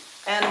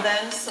 And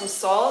then some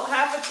salt,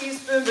 half a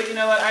teaspoon, but you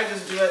know what? I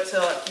just do it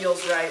till it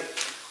feels right.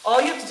 All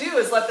you have to do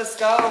is let this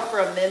go for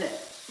a minute.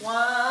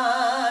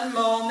 One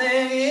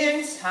moment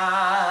in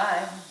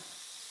time.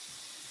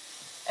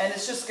 And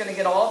it's just gonna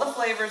get all the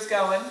flavors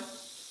going.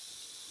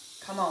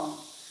 Come on.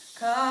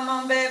 Come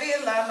on, baby,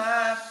 light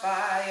my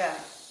fire.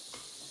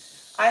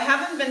 I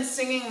haven't been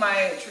singing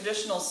my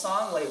traditional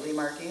song lately,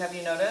 Marky. Have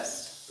you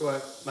noticed?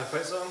 What? My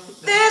fight song?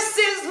 This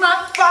is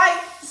my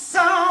fight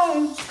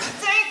song.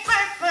 Take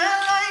back my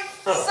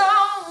life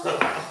song.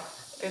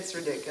 It's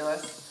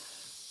ridiculous.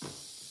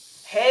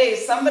 Hey,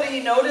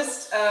 somebody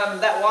noticed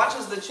that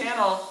watches the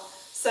channel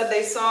said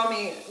they saw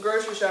me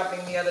grocery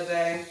shopping the other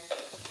day.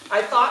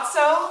 I thought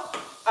so.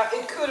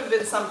 It could have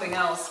been something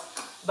else,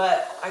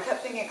 but I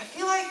kept thinking, I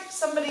feel like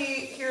somebody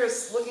here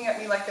is looking at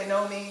me like they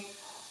know me,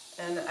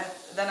 and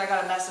then I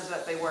got a message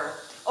that they were.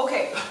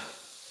 Okay.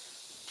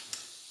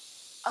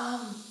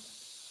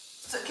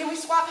 So can we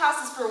swap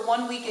houses for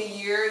 1 week a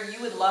year? You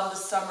would love the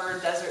summer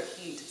desert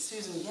heat.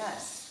 Susan,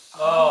 yes.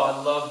 Oh, I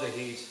love the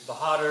heat. The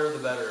hotter, the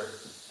better.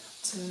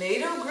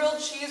 Tomato grilled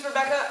cheese,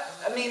 Rebecca?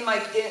 I mean,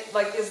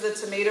 is the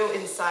tomato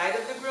inside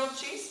of the grilled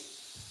cheese?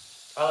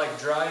 I like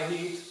dry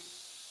heat,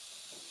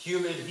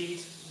 humid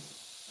heat.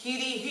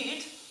 Heaty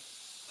heat?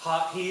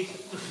 Hot heat.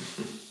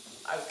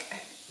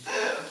 Okay.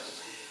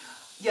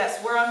 Yes,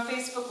 we're on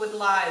Facebook with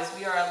Lives.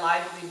 We are a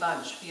lively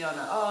bunch,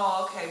 Fiona.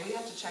 Oh, okay, we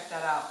have to check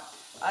that out.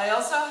 I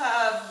also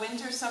have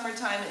winter,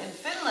 summertime in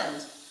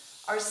Finland.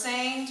 Are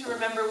saying to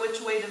remember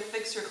which way to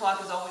fix your clock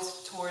is always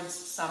towards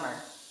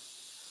summer.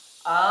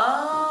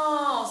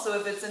 Oh, so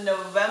if it's in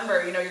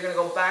November, you know, you're going to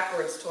go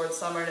backwards towards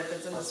summer, and if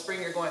it's in the spring,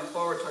 you're going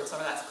forward towards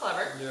summer. That's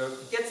clever.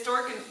 Yep. Gets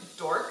dork.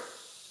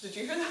 Did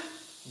you hear that?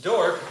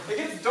 Dork? It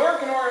gets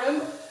dork in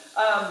Oregon.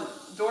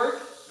 Dork?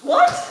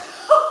 What?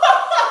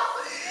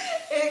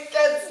 It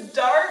gets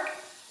dark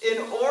in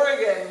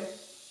Oregon.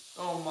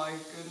 Oh my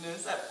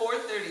goodness. At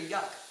 4:30,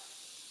 yuck.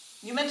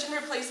 You mentioned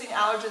replacing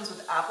allergens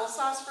with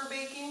applesauce for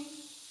baking.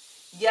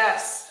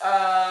 Yes,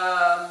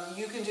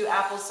 you can do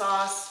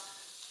applesauce.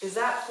 Is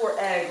that for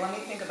egg? Let me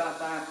think about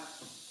that.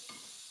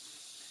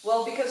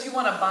 Well, because you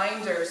want a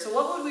binder. So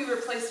what would we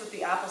replace with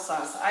the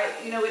applesauce?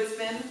 It's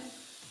been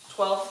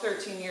 12,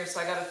 13 years, so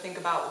I got to think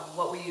about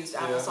what we used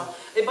applesauce.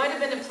 Yeah. It might have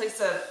been in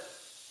place of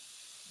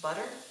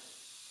butter.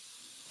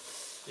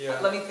 Yeah.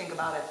 Let me think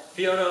about it.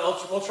 Fiona,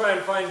 we'll try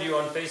and find you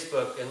on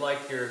Facebook and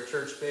like your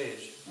church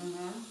page.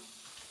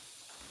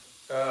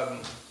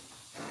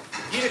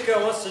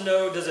 Gitica wants to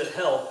know, does it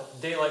help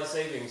daylight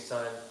savings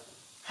time?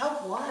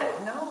 Help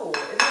what? No,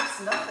 it helps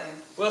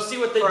nothing. Well, see,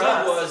 what they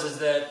did is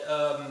that,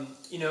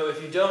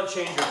 if you don't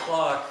change your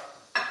clock,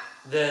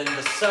 then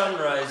the sun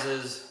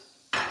rises,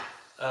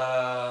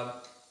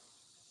 the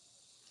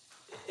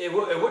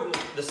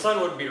sun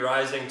wouldn't be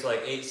rising to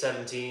like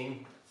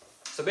 8:17.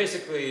 So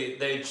basically,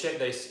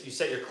 you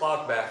set your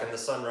clock back and the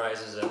sun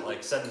rises at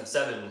like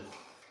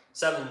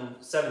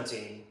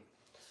 7:17.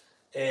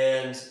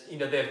 And,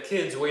 they have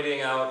kids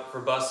waiting out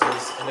for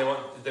buses, and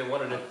they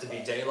wanted it to be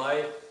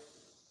daylight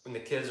when the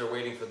kids are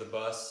waiting for the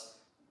bus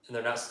and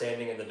they're not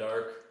standing in the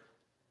dark.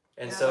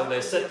 And Yeah, so that they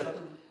would set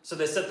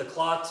be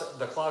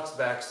the clocks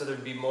back so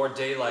there'd be more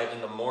daylight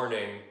in the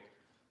morning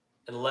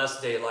and less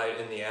daylight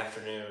in the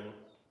afternoon.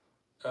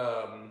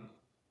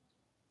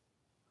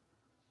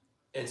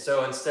 And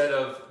so instead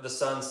of the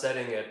sun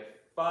setting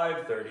at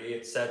 5:30,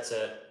 it sets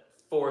at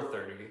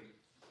 4:30.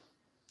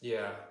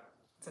 Yeah.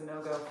 It's a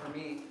no-go for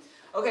me.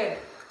 Okay.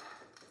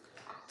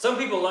 Some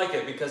people like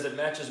it because it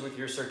matches with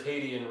your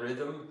circadian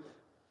rhythm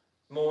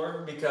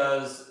more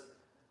because,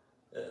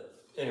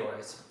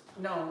 anyways.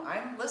 No,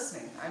 I'm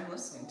listening. I'm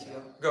listening to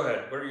you. Go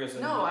ahead. What are you going to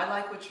say? No, I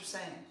like what you're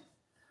saying.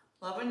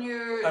 Love when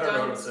you're I don't done.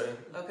 know what I'm saying.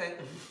 Okay.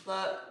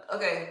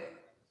 Okay.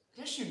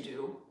 Yes, you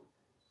do.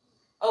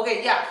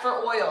 Okay, yeah,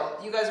 for oil.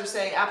 You guys are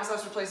saying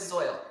applesauce replaces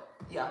oil.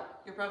 Yeah,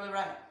 you're probably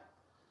right.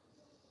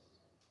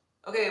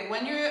 Okay,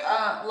 when you're,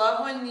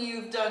 love when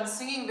you've done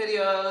singing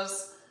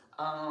videos.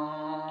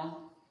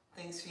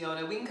 Thanks,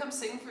 Fiona. We can come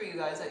sing for you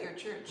guys at your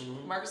church.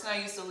 Mm-hmm. Marcus and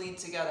I used to lead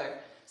together.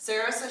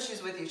 Sarah says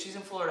she's with you. She's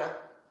in Florida.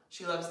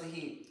 She loves the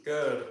heat.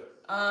 Good.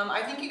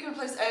 I think you can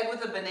replace egg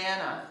with a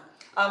banana.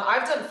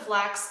 I've done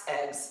flax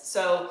eggs,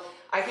 so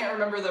I can't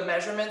remember the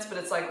measurements, but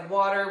it's like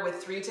water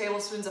with 3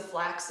 tablespoons of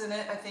flax in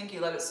it. I think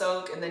you let it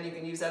soak, and then you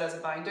can use that as a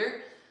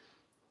binder.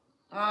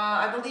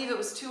 I believe it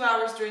was 2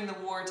 hours during the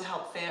war to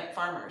help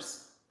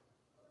farmers.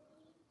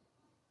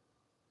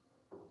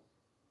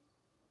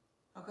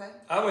 Okay.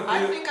 I'm with you.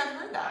 I think I've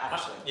heard that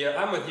actually.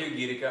 Yeah, I'm with you,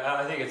 Gitika.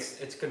 I think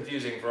it's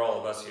confusing for all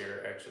of us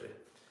here actually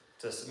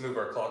to move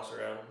our clocks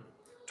around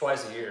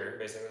twice a year,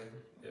 basically.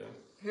 Yeah.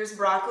 Here's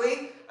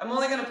broccoli. I'm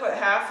only going to put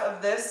half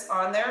of this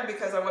on there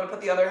because I want to put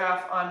the other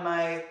half on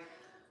my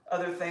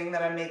other thing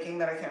that I'm making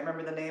that I can't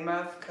remember the name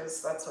of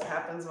because that's what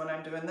happens when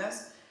I'm doing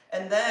this.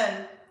 And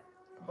then,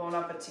 bon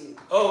appetit.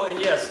 Oh, and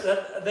yes,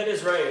 that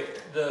is right.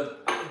 The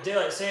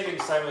daylight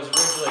savings time was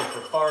originally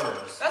for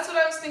farmers. That's what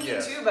I was thinking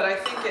Yeah. too, but I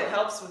think it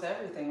helps with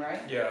everything,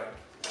 right? Yeah.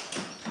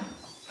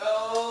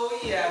 Oh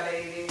yeah,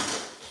 baby.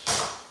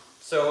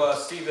 So,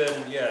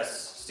 Stephen,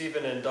 yes.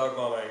 Stephen and Dog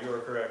Mama, you are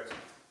correct.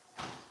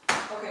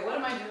 Okay, what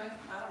am I doing?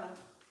 I don't know.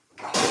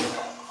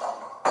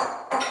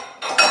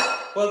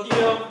 Well, you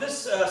know,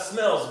 this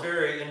smells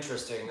very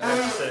interesting, I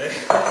have to say.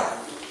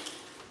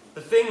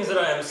 The things that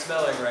I am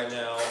smelling right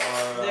now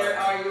are... There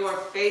are your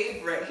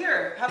favorite.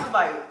 Here, have a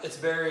bite. It's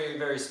very,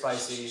 very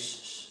spicy.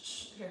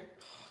 Here.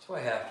 Do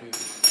I have to?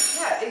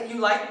 Yeah, you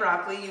like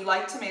broccoli, you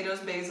like tomatoes,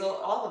 basil,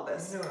 all of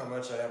this. You know how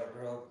much I have a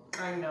girl.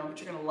 I know, but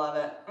you're gonna love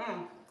it.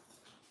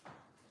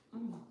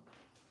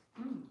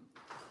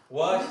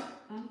 What?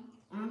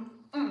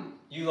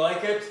 You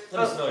like it?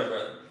 Let me smell your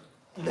breath.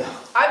 No.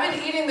 I've been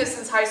eating this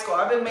since high school.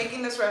 I've been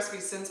making this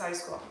recipe since high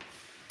school.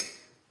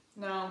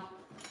 No,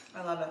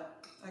 I love it.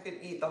 I could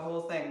eat the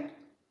whole thing.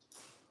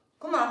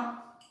 Come on.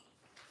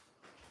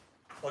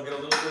 I'll get a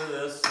little bit of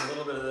this, a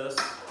little bit of this.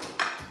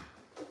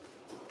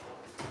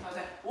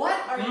 Okay.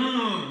 What are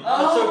you?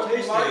 That's so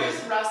tasty.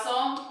 Marcus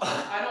Russell.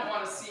 I don't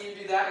want to see you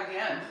do that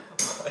again.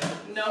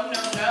 No,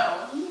 no,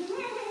 no.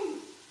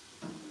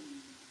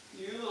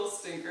 You little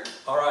stinker.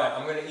 All right,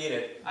 I'm gonna eat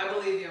it. I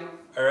believe you.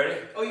 All ready?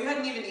 Oh, you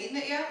hadn't even eaten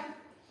it yet?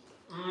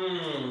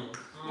 Mmm.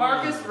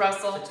 Marcus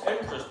Russell. It's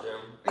interesting.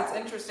 It's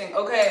interesting.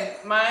 Okay,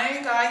 my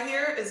guy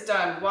here is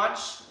done.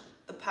 Watch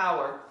the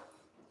power.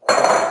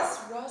 It's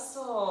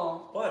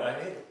Russell. What? I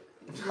hate it.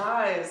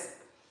 Lies.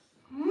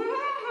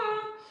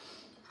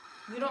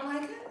 You don't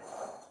like it?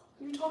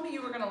 You told me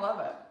you were gonna love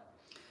it.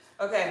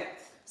 Okay,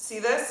 see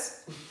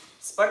this?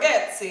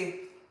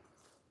 Spaghetti.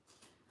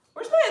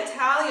 Where's my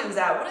Italians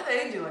at? What are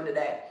they doing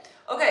today?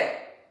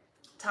 Okay,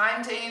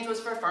 time change was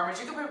for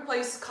farmers. You could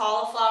replace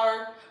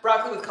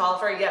broccoli with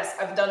cauliflower. Yes,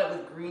 I've done it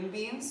with green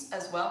beans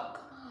as well.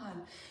 Come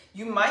on.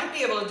 You might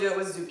be able to do it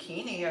with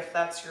zucchini if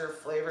that's your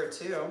flavor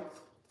too.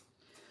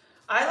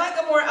 I like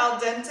a more al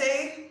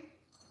dente.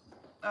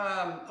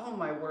 Oh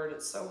my word,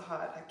 it's so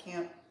hot. I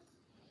can't.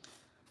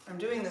 I'm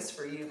doing this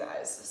for you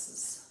guys. This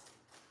is.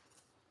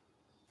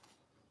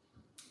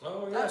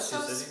 Oh, yeah, That's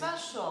so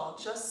special.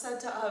 Just said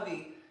to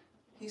Avi.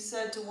 He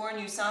said to warn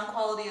you, sound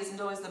quality isn't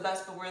always the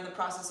best, but we're in the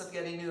process of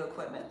getting new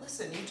equipment.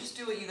 Listen, you just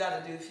do what you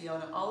gotta do,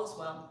 Fiona. All is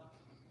well.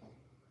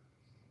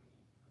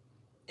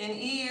 In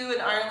EU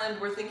and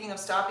Ireland, we're thinking of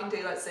stopping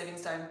daylight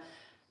savings time.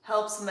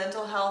 Helps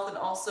mental health and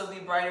also be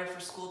brighter for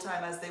school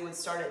time as they would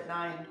start at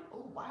 9.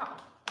 Oh, wow.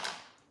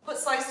 Put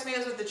sliced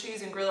tomatoes with the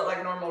cheese and grill it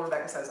like normal,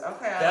 Rebecca says.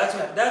 Okay,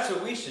 That's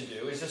what we should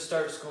do, is just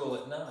start school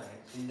at 9,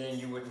 and then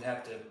you wouldn't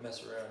have to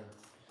mess around.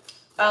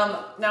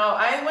 Now,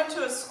 I went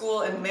to a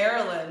school in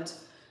Maryland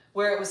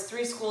where it was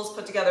 3 schools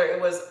put together.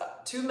 It was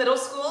 2 middle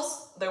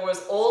schools. There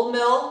was Old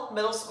Mill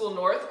Middle School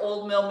North,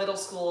 Old Mill Middle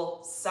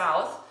School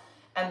South,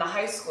 and the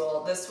high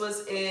school. This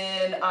was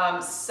in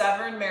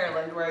Severn,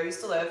 Maryland, where I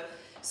used to live.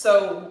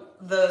 So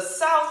the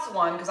South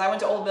one, because I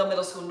went to Old Mill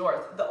Middle School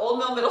North, the Old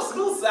Mill Middle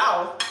School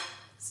South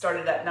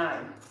started at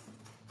 9.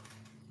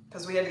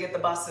 Because we had to get the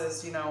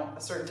buses, you know,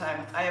 a certain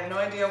time. I have no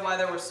idea why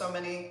there were so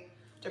many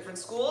different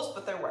schools,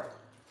 but there were.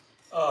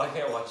 Oh, I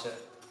can't watch it.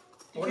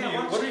 What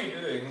are you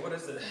doing? What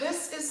is it?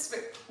 This is,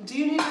 do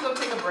you need to go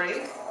take a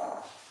break?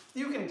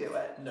 You can do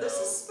it. No. This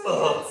is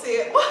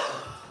spaghetti.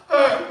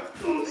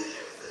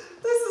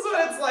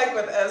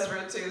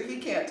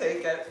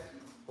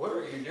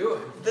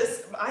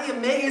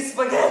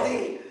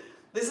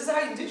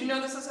 did you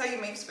know this is how you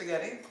make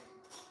spaghetti?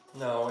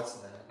 No, it's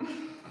not.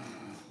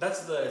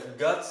 That's the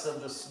guts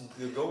of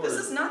the gourd. This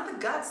is not the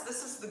guts,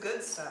 this is the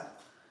good stuff.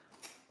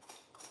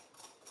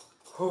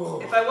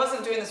 Ooh. If I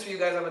wasn't doing this for you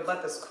guys, I would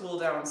let this cool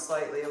down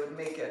slightly. It would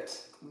make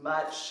it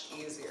much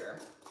easier.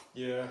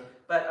 Yeah.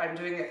 But I'm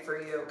doing it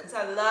for you because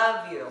I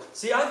love you.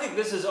 See, I think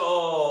this is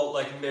all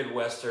like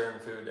Midwestern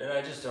food, and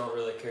I just don't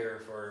really care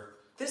for...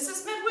 This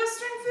is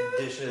Midwestern food?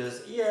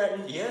 Dishes. Yeah,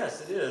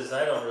 yes, it is.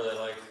 I don't really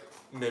like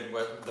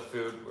the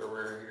food where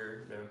we're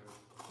here. No.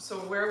 So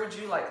where would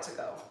you like to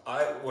go?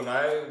 When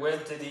I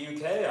went to the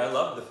UK, I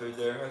loved the food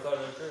there. I thought it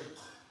was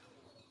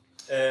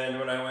great. And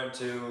when I went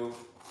to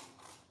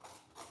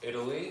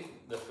Italy,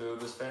 the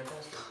food was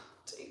fantastic.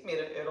 Take me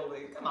to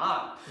Italy. Come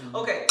on.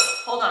 Okay,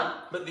 hold on.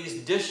 But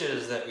these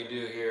dishes that we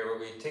do here, where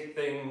we take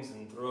things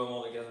and throw them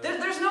all together.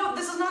 This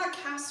is not a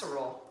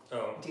casserole.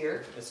 Oh,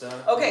 dear. It's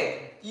not?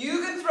 Okay, you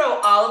can throw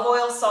olive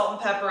oil, salt,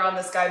 and pepper on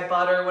this guy,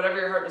 butter, whatever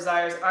your heart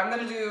desires. I'm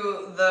gonna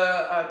do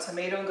the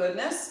tomato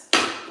goodness,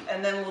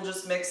 and then we'll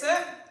just mix it.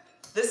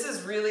 This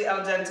is really al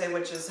dente,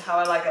 which is how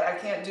I like it. I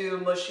can't do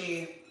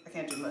mushy.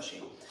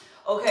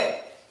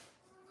 Okay,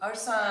 our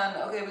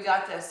son. Okay, we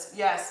got this.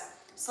 Yes.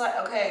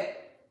 Okay.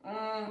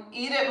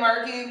 Eat it,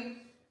 Marky.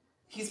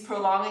 He's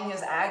prolonging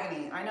his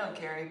agony. I know,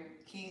 Carrie.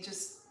 He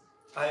just...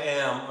 I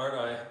am, aren't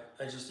I?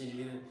 I just need to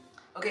eat it.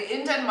 Okay,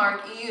 in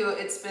Denmark, EU,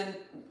 it's been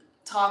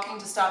talking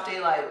to stop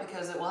daylight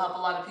because it will help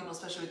a lot of people,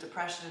 especially with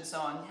depression and so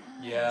on.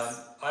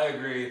 Yes. Yeah, I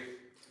agree.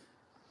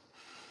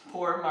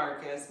 Poor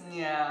Marcus.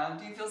 Yeah.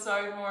 Do you feel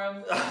sorry for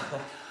him?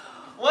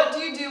 What do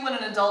you do when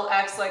an adult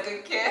acts like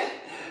a kid?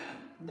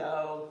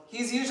 No.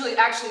 He's usually,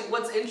 actually,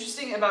 what's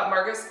interesting about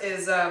Marcus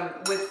is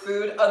with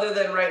food, other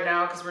than right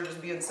now, because we're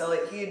just being silly,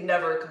 he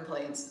never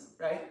complains,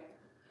 right?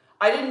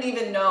 I didn't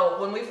even know,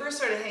 when we first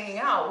started hanging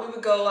out, we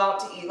would go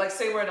out to eat, like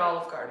say we're at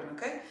Olive Garden,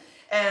 okay?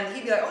 And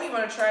he'd be like, oh, you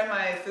want to try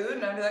my food?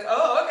 And I'd be like,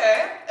 oh,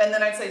 okay. And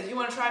then I'd say, do you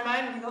want to try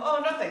mine? And he'd go,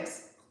 oh, no,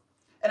 thanks.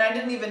 And I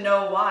didn't even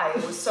know why.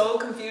 It was so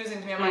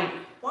confusing to me. I'm like,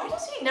 why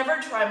does he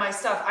never try my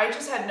stuff? I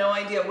just had no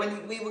idea.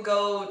 When we would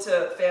go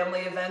to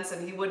family events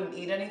and he wouldn't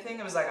eat anything,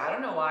 it was like, I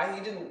don't know why.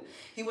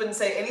 He wouldn't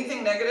say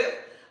anything negative.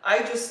 I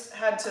just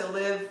had to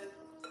live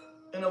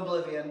in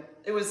oblivion.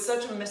 It was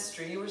such a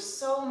mystery. You were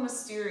so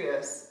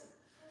mysterious.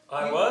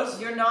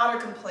 You're not a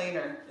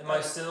complainer. Am I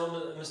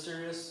still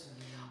mysterious?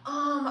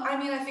 I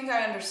mean, I think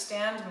I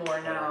understand more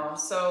now.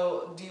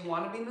 So, do you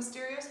want to be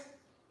mysterious?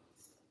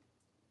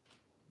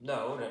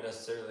 No, not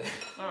necessarily.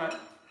 All right.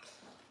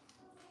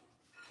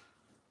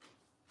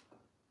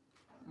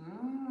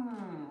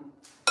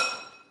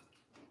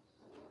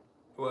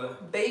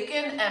 What?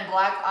 Bacon and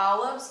black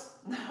olives?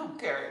 No,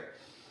 Carrie.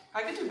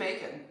 I could do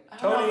bacon.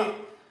 Tony,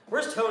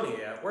 where's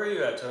Tony at? Where are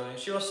you at, Tony?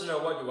 She wants to know,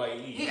 what do I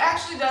eat? He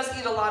actually does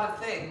eat a lot of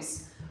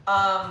things.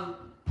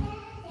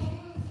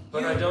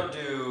 But I don't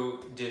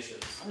do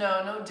dishes.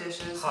 No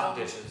dishes. Hot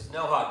dishes.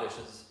 No hot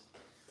dishes.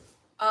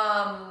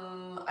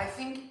 I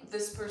think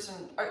this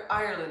person,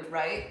 Ireland,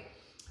 right?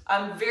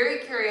 I'm very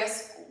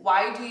curious,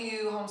 why do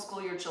you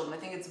homeschool your children? I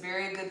think it's a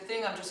very good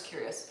thing. I'm just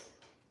curious.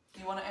 Do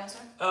you want to answer?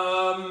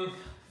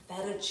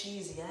 Feta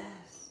cheese,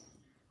 yes.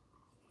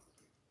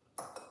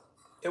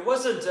 It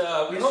wasn't,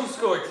 we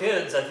homeschool our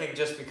kids, I think,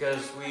 just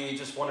because we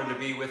just wanted to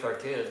be with our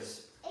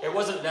kids. It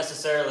wasn't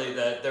necessarily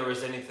that there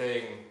was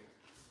anything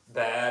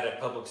bad at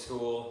public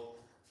school.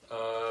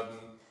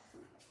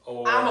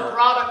 I'm a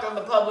product of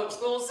the public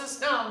school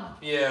system.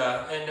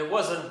 Yeah, and it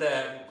wasn't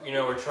that,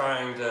 we're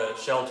trying to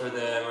shelter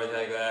them or anything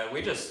like that.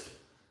 We just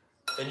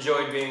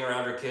enjoyed being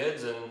around our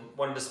kids and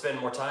wanted to spend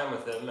more time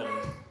with them, and,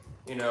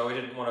 we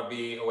didn't want to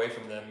be away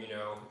from them,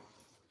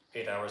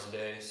 8 hours a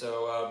day.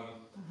 So,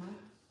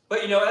 but,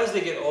 as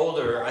they get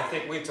older, I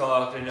think we've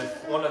talked, and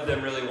if one of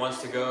them really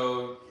wants to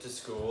go to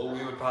school,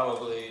 we would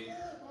probably,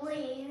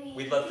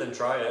 we'd let them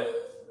try it.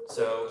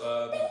 So,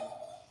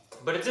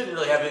 but it didn't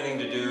really have anything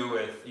to do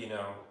with,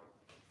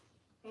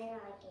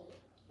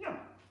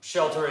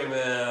 sheltering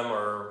them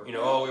or, we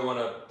want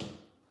to,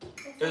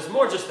 it was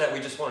more just that we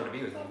just wanted to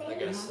be with them, I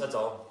guess. That's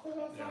all.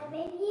 Yeah.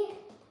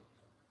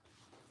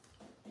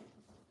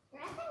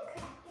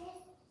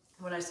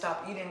 When I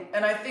stopped eating.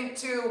 And I think,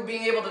 too,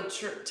 being able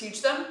to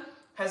teach them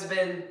has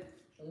been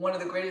one of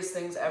the greatest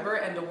things ever,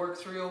 and to work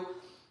through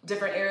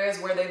different areas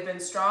where they've been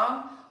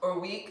strong or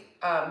weak.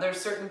 There's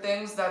certain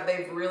things that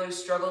they've really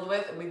struggled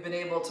with, and we've been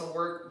able to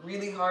work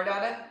really hard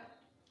at it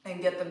and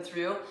get them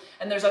through.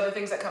 And there's other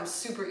things that come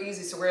super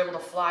easy, so we're able to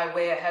fly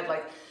way ahead.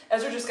 Like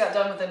Ezra just got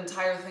done with an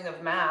entire thing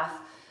of math.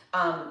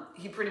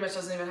 He pretty much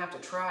doesn't even have to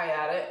try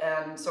at it,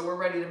 and so we're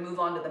ready to move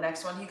on to the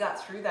next one. He got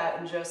through that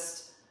in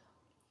just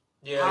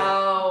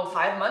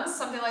 5 months,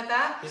 something like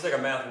that. He's like a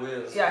math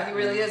whiz. Yeah, he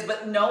really is.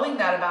 But knowing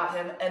that about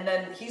him, and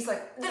then he's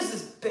like, this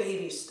is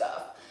baby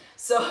stuff.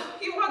 So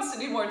he wants to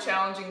do more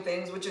challenging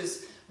things, which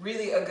is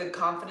really a good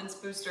confidence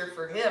booster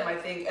for him, I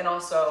think, and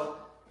also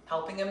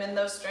helping him in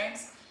those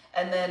strengths.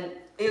 And then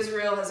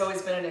Israel has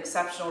always been an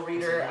exceptional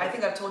reader. I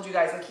think I've told you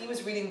guys, like, he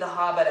was reading The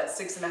Hobbit at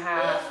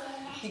 6.5.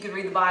 He could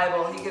read the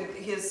Bible.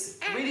 His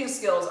reading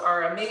skills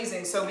are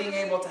amazing. So being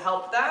able to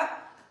help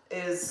that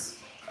is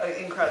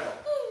incredible.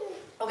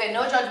 Okay,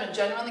 no judgment,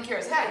 genuinely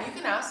curious. Hey, you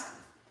can ask.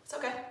 It's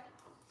okay.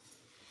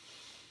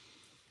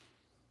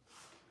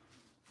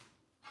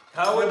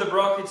 How would the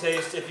broccoli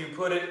taste if you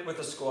put it with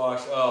the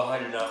squash? Oh, I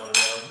do not want to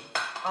know.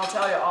 I'll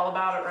tell you all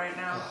about it right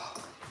now.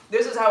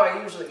 This is how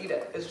I usually eat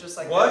it. It's just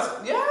like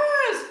what? This.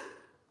 Yes!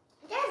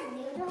 There's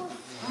noodles.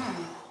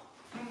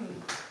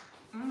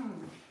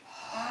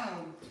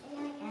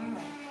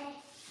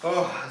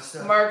 Oh, that's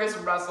not... Marcus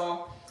and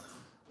Russell.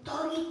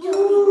 Doggy,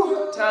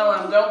 doggy, Tell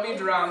him, don't be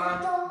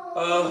drama.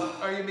 Oh.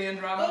 Are you being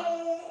drama?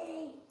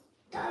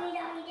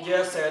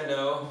 Yes and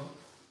no.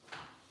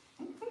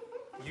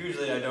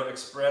 Usually I don't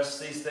express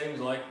these things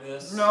like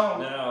this. No.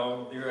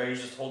 Now, I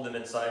just hold them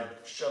inside,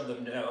 shove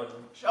them down.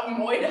 Shove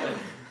him way down.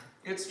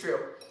 It's true.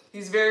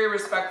 He's very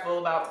respectful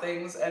about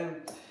things, and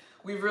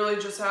we really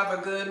just have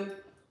a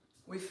good,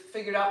 we've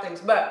figured out things.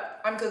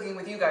 But I'm cooking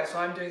with you guys, so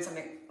I'm doing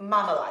something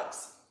Mama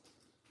likes.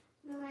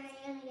 Mama, are you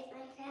gonna get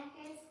my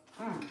crackers?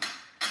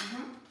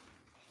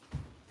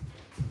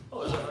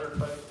 Oh, is that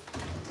 105?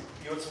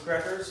 You want some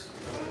crackers?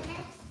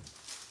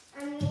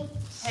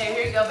 Hey,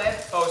 here you go, babe.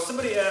 Oh,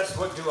 somebody asked,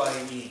 what do I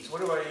eat?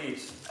 What do I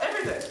eat?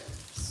 Everything.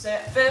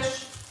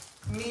 Fish,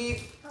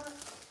 meat,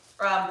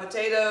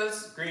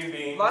 potatoes, Green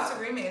beans. lots of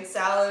green beans,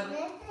 salad.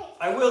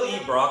 I will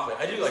eat broccoli.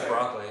 I do like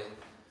broccoli.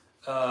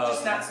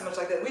 Just not so much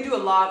like that. We do a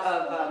lot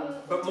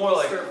of but more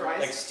like stir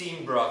fries. like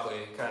steamed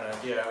broccoli, kind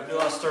of. Yeah, we do a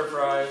lot of stir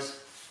fries.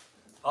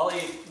 I'll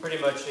eat pretty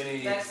much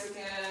any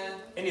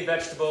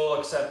vegetable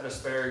except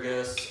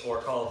asparagus or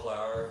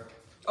cauliflower.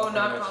 Oh, Pretty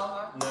not much.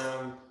 cauliflower?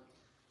 No.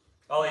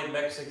 I'll eat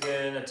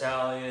Mexican,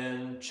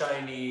 Italian,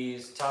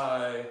 Chinese,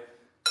 Thai,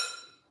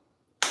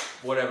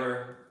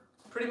 whatever.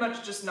 Pretty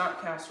much just not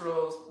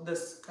casseroles,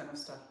 this kind of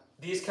stuff.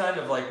 These kind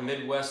of like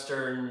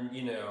Midwestern,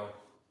 you know.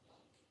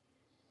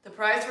 The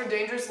prize for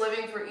dangerous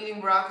living for eating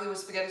broccoli with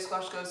spaghetti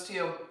squash goes to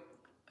you.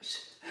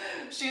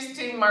 She's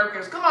Team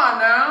Marcus. Come on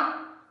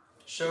now.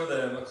 Show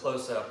them a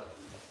close-up.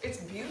 It's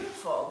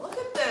beautiful. Look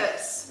at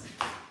this.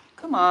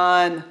 Come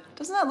on.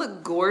 Doesn't that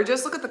look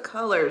gorgeous? Look at the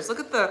colors.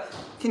 Look at the,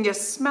 can you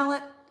smell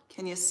it?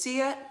 Can you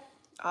see it?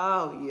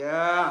 Oh,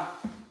 yeah.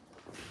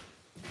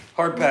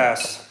 Hard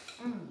pass.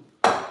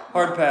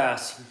 Hard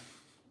pass.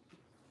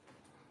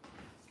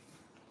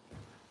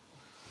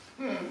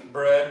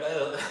 Bread.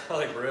 I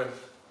like bread.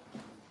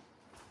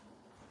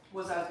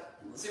 What's that?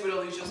 Let's see what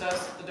Alicia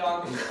says, the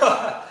dog.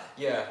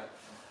 Yeah.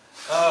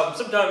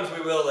 Sometimes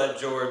we will let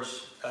George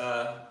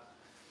have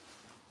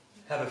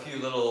a few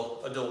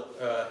little adult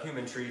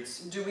human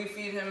treats. Do we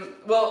feed him?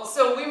 Well,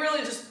 so we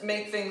really just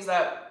make things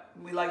that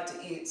we like to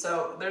eat.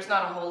 So there's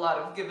not a whole lot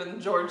of giving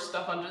George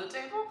stuff under the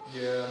table.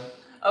 Yeah.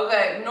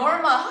 Okay,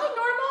 Norma. Hi,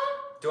 Norma.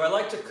 Do I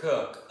like to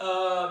cook?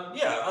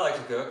 Yeah, I like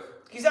to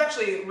cook. He's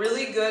actually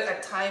really good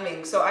at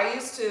timing. So I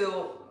used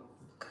to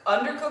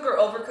undercook or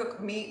overcook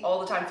meat all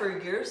the time for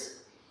years.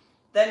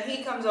 Then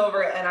he comes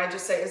over and I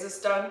just say, is this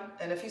done?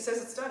 And if he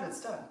says it's done, it's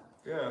done.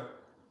 Yeah.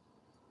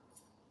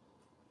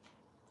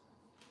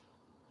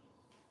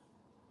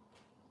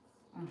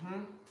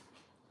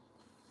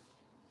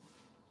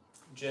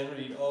 Jen would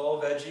eat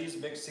all veggies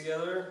mixed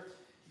together.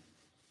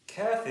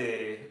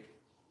 Kathy.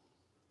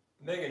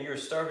 Megan, you're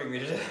starving me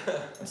to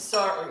death. I'm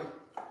sorry.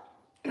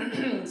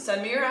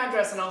 Send me your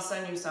address and I'll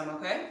send you some,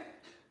 okay?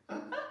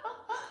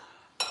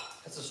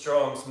 That's a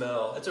strong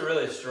smell. It's a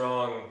really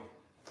strong...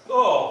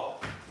 Oh!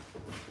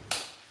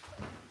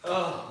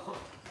 Oh.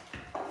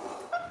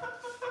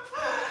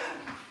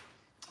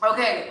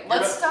 Okay,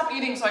 let's stop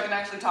eating so I can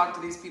actually talk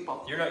to these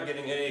people. You're not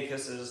getting any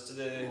kisses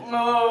today.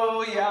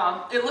 Oh,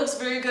 yeah. It looks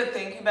very good.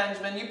 Thank you,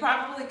 Benjamin. You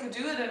probably could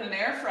do it in an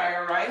air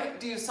fryer, right?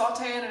 Do you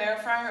saute in an air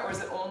fryer or is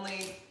it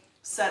only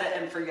set it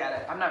and forget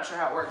it? I'm not sure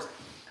how it works.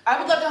 I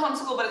would love to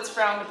homeschool, but it's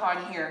frowned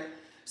upon here.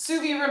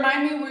 Suvi,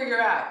 remind me where you're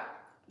at.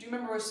 Do you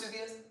remember where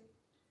Suvi is?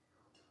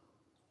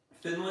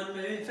 Finland,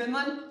 maybe?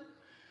 Finland?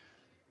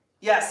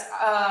 Yes,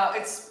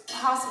 it's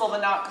possible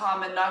but not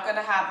common, not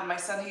gonna happen. My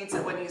son hates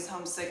it when he's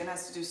homesick and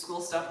has to do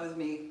school stuff with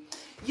me.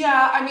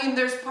 Yeah, I mean,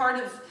 there's part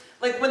of,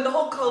 like when the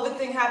whole COVID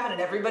thing happened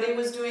and everybody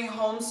was doing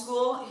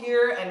homeschool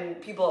here and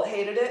people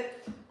hated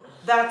it,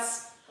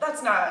 that's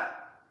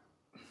not,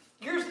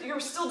 you're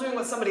still doing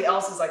what somebody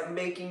else is like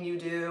making you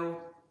do,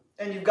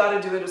 and you've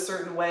got to do it a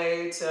certain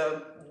way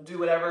to do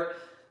whatever.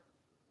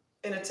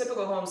 In a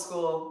typical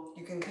homeschool,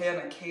 you can kind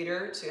of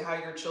cater to how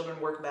your children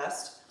work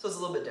best. So it's a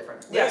little bit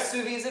different. Yeah,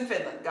 Suvi's in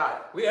Finland. Got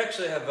it. We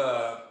actually have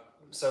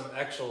some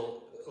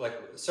actual, like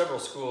several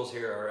schools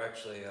here are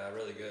actually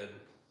really good.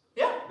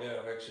 Yeah. Yeah,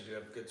 we actually do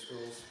have good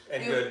schools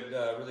and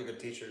really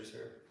good teachers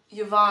here.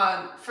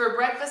 Yvonne, for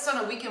breakfast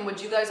on a weekend, would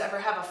you guys ever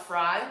have a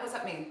fry? What's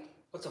that mean?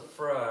 What's a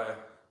fry?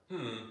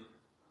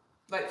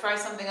 Like fry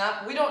something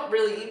up? We don't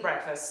really eat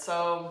breakfast,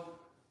 so...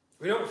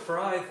 We don't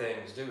fry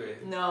things, do we?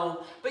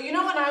 No. But you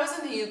know, when I was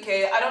in the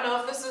UK, I don't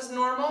know if this is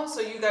normal, so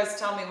you guys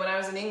tell me, when I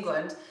was in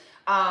England,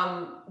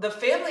 the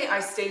family I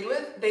stayed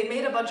with, they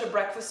made a bunch of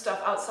breakfast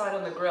stuff outside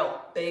on the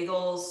grill.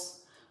 Bagels.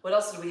 What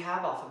else did we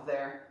have off of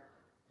there?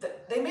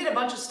 They made a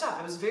bunch of stuff.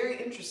 It was very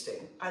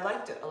interesting. I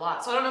liked it a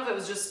lot. So I don't know if it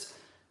was just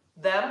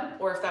them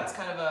or if that's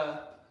kind of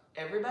a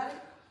everybody.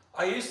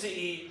 I used to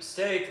eat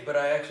steak, but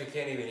I actually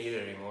can't even eat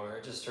it anymore.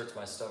 It just hurts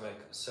my stomach.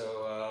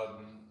 So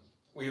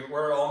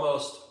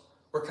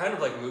we're kind of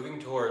like moving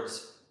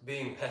towards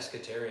being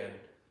pescatarian.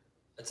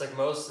 It's like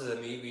most of the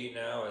meat we eat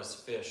now is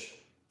fish.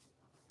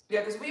 Yeah,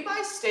 because we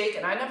buy steak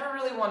and I never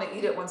really want to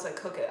eat it once I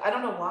cook it. I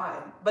don't know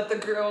why, but the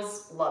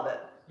girls love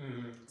it.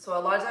 Mm-hmm. So a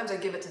lot of times I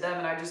give it to them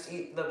and I just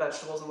eat the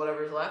vegetables and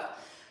whatever's left.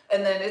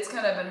 And then it's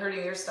kind of been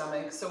hurting your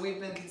stomach. So we've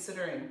been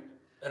considering.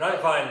 And I'm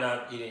fine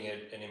not eating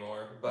it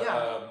anymore. But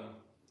yeah.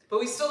 But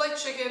we still like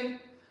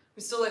chicken.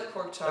 We still like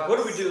pork chops. Like what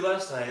did we do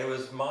last night? It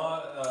was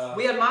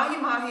we had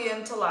mahi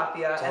and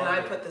tilapia, and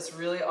I put this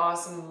really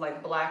awesome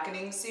like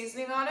blackening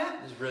seasoning on it.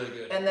 It was really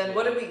good. And then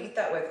what did we eat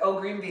that with? Oh,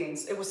 green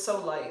beans. It was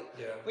so light.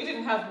 Yeah. We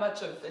didn't have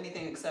much of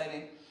anything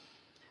exciting.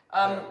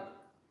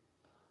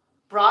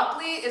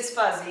 Broccoli is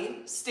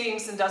fuzzy,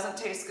 stinks, and doesn't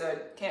taste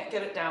good. Can't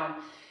get it down.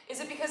 Is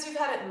it because you've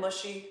had it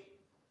mushy?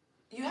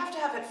 You have to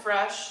have it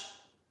fresh,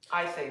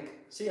 I think.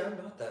 See, I'm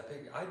not that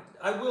picky.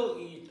 I will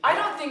eat. I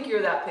don't think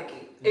you're that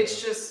picky. Yeah.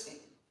 It's just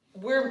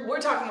we're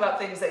talking about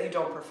things that you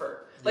don't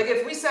prefer. Yeah. Like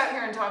if we sat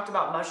here and talked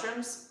about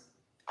mushrooms,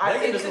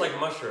 Megan doesn't like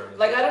mushrooms.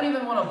 Like I don't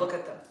even want to look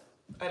at them.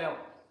 I don't.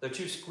 They're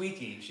too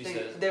squeaky, she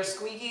says. They're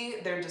squeaky.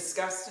 They're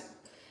disgusting.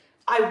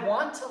 I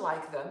want to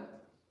like them,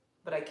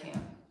 but I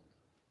can't.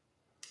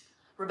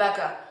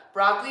 Rebecca,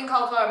 broccoli and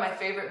cauliflower are my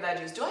favorite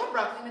veggies. Do I have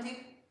broccoli with you?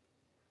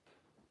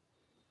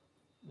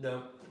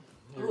 No.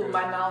 Ooh,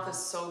 my mouth is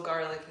so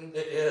garlicky.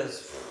 It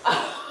is.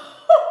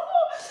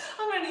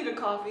 I'm gonna need a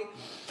coffee.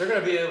 They're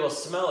gonna be able to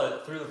smell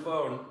it through the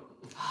phone.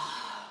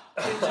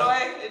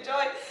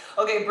 Enjoy.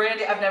 Okay,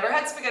 Brandy, I've never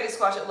had spaghetti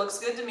squash. It looks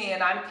good to me,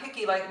 and I'm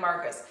picky like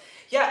Marcus.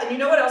 Yeah, and you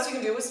know what else you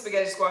can do with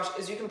spaghetti squash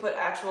is you can put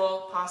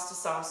actual pasta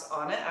sauce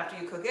on it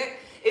after you cook it.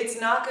 It's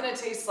not gonna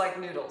taste like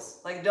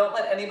noodles. Like, don't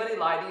let anybody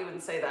lie to you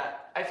and say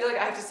that. I feel like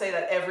I have to say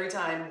that every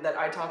time that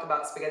I talk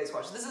about spaghetti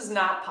squash. This is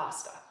not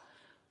pasta,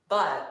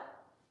 but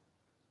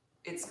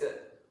it's good.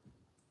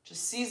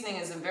 Just seasoning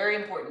is very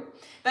important.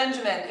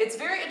 Benjamin, it's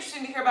very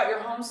interesting to hear about your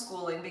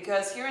homeschooling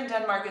because here in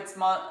Denmark it's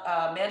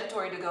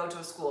mandatory to go to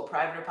a school,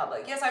 private or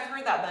public. Yes, I've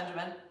heard that,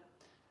 Benjamin.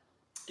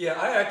 Yeah,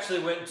 I actually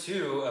went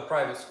to a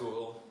private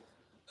school,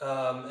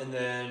 and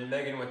then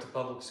Megan went to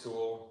public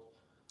school.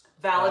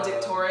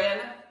 Valedictorian,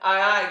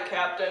 aye,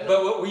 Captain.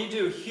 But what we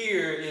do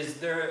here is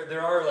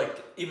there are like,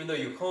 even though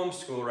you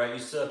homeschool, right, you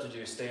still have to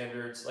do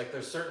standards. Like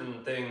there's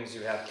certain things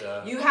you have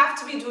to. You have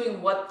to be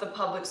doing what the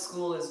public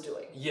school is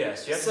doing.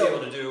 Yes, you have to be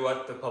able to do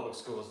what the public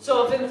school is doing.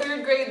 So if in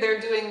 3rd grade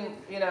they're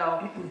doing, you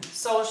know,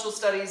 social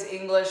studies,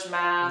 English,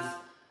 math,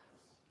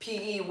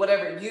 PE,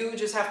 whatever, you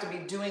just have to be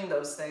doing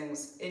those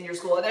things in your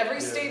school. And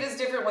every state is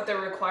different what their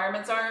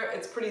requirements are.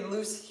 It's pretty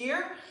loose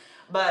here,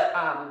 but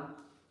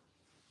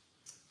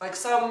like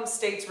some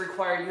states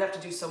require you have to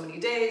do so many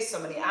days, so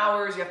many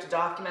hours, you have to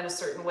document a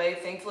certain way.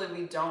 Thankfully,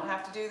 we don't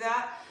have to do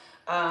that.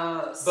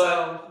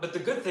 But the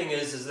good thing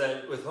is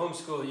that with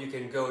homeschool, you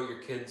can go at your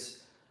kids'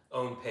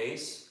 own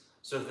pace.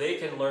 So if they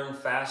can learn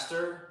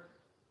faster,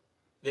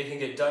 they can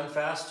get done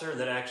faster and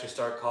then actually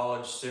start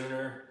college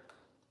sooner.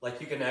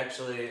 Like you can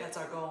actually... That's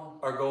our goal.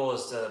 Our goal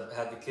is to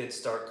have the kids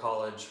start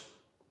college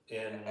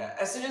in...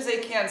 As soon as they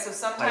can. So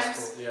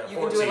sometimes you 14,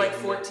 can do it like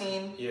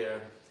 14. Yeah.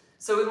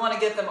 So we want to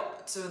get them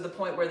to the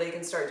point where they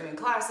can start doing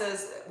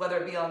classes, whether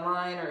it be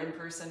online or in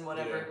person,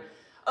 whatever.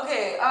 Yeah.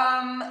 Okay,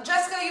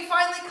 Jessica, you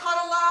finally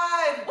caught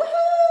alive!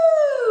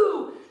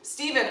 Woohoo!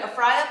 Steven, a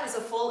fry-up is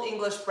a full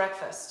English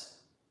breakfast.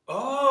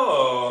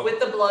 Oh! With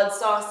the blood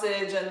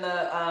sausage and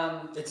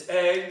the... It's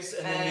eggs,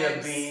 and then you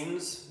have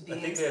beans. I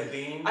think they have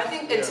beans. I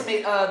think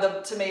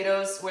the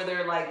tomatoes, where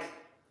they're like,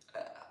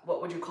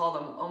 what would you call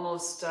them?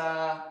 Almost,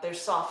 they're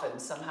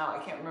softened somehow. I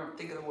can't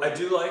think of the word. I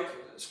do like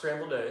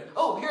scrambled eggs.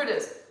 Oh, here it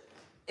is.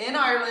 In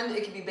Ireland,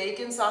 it can be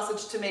bacon,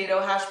 sausage,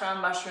 tomato, hash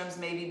brown, mushrooms,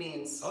 maybe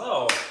beans.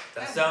 Oh,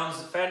 that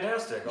sounds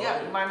fantastic.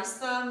 Yeah, minus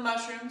the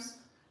mushrooms.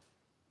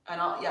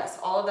 And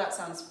all of that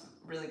sounds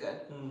really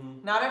good.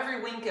 Mm-hmm. Not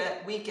every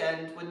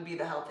weekend wouldn't be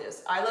the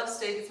healthiest. I love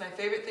steak. It's my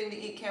favorite thing to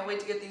eat. Can't wait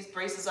to get these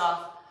braces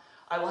off.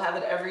 I will have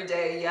it every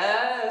day.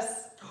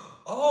 Yes.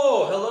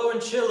 Oh, hello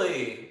in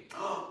Chile.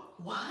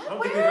 What? I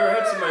don't think we've ever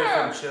had somebody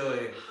from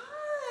Chile.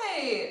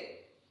 Hi.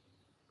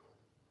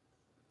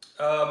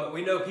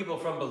 We know people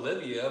from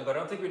Bolivia, but I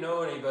don't think we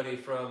know anybody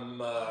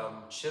from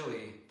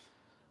Chile.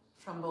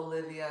 From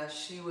Bolivia,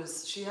 she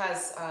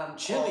has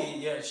Chile.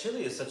 Yeah,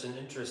 Chile is such an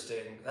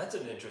interesting. That's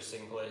an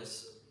interesting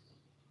place.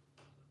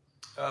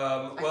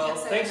 Well,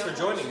 thanks for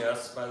joining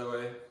us, by the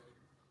way.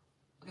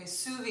 Okay,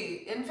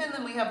 Suvi. In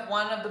Finland, we have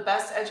one of the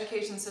best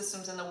education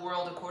systems in the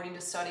world, according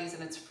to studies,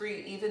 and it's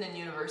free even in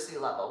university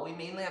level. We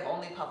mainly have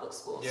only public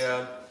schools.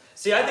 Yeah.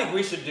 See, I think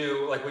we should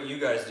do like what you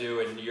guys do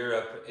in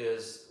Europe.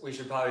 Is we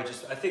should probably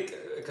I think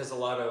because a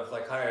lot of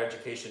like higher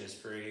education is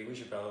free, we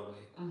should probably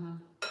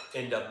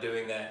end up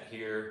doing that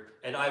here.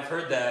 And I've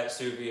heard that,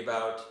 Suvi,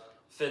 about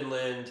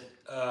Finland.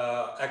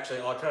 Actually,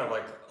 kind of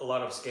like a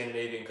lot of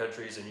Scandinavian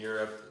countries in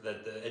Europe,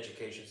 that the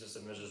education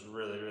system is just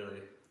really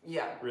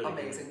really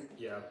amazing. Good.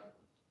 Yeah.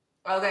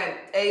 Okay,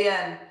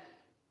 AN.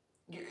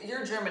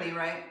 You're Germany,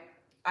 right?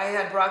 I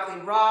had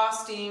broccoli raw,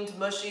 steamed,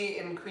 mushy,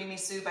 and creamy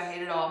soup. I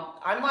hate it all.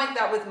 I'm like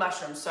that with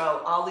mushrooms,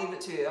 so I'll leave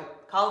it to you.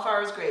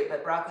 Cauliflower is great,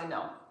 but broccoli,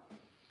 no.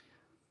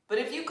 But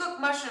if you cook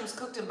mushrooms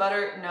cooked in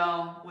butter,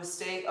 no. With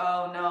steak,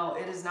 oh no,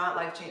 it is not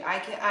life-changing.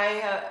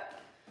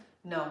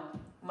 No.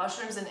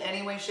 Mushrooms in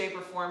any way, shape,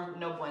 or form,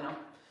 no bueno.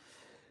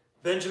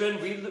 Benjamin,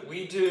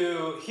 we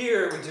do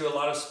a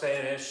lot of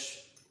Spanish.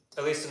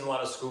 At least in a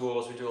lot of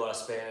schools, we do a lot of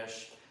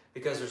Spanish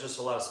because there's just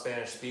a lot of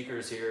Spanish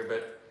speakers here.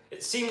 But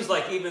it seems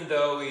like even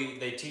though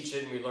they teach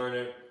it and we learn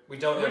it, we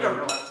don't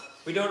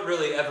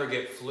really ever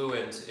get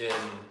fluent in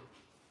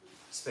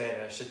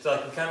Spanish. It's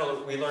like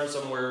we learn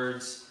some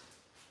words,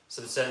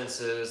 some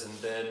sentences, and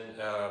then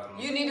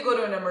you need to go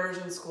to an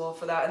immersion school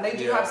for that. And they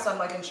do have some,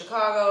 like in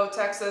Chicago,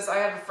 Texas. I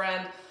have a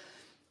friend.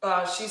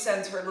 She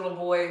sends her little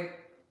boy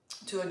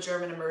to a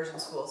German immersion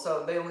school,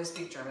 so they only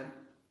speak German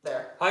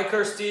there. Hi,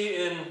 Kirsty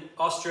in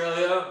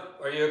Australia.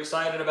 Are you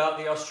excited about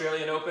the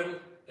Australian Open?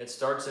 It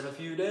starts in a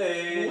few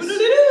days.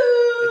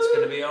 It's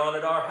going to be on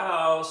at our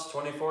house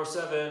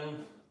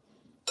 24/7.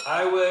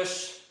 I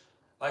wish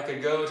I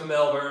could go to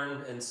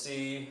Melbourne and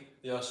see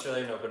the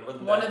Australian Open.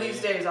 One of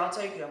these days, I'll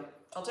take you.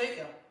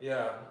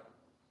 Yeah.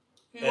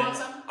 You want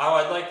some? Oh,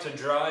 I'd like to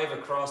drive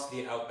across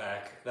the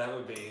outback. That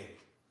would be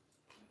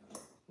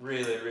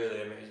really,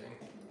 really amazing.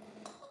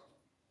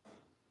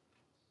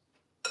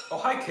 Oh,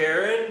 hi,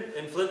 Karen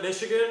in Flint,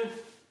 Michigan.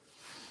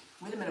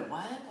 Wait a minute,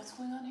 what? What's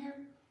going on here?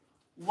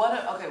 What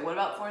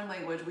about foreign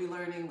language? We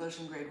learned English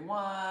in grade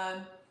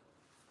 1.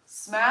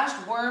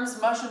 Smashed worms,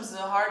 mushrooms is a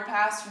hard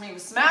pass for me.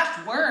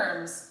 Smashed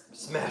worms?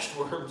 Smashed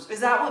worms. Is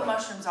that what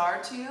mushrooms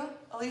are to you,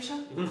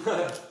 Alicia?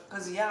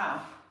 Because, yeah.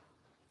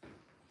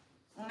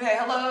 Okay,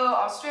 hello,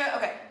 Austria.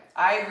 Okay,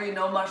 I agree,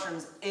 no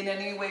mushrooms in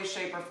any way,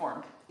 shape, or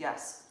form.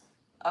 Yes.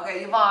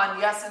 Okay, Yvonne,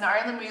 yes, in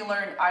Ireland we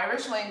learn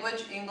Irish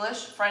language,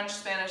 English, French,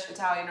 Spanish,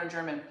 Italian, or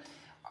German.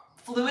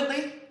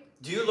 Fluently?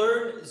 Do you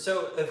learn,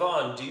 so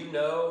Yvonne, do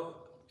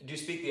you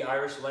speak the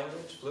Irish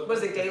language fluently?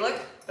 What is it,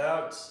 Gaelic?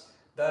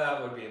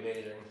 That would be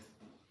amazing.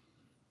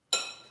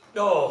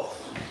 Oh.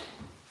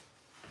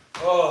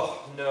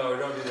 Oh, no,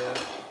 don't do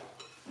that.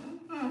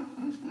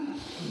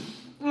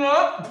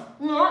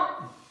 No.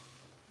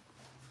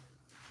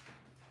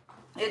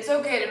 It's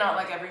okay to not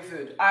like every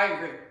food. I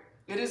agree.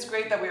 It is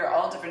great that we are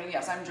all different. And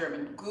yes, I'm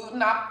German.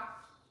 Guten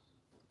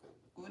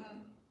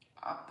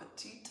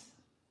Appetit.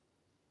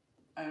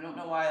 I don't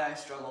know why I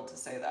struggled to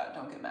say that.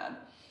 Don't get mad.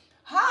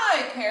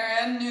 Hi,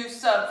 Karen. New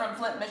sub from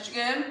Flint,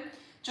 Michigan.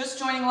 Just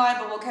joining live,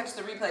 but we'll catch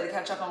the replay to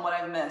catch up on what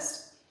I've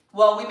missed.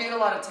 Well, we made a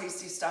lot of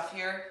tasty stuff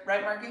here.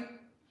 Right, Marky?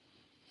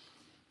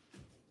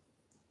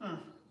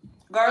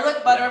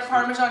 Garlic, butter,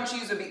 Parmesan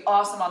cheese would be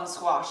awesome on the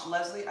squash.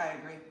 Leslie, I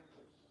agree.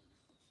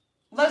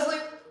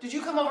 Leslie, did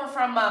you come over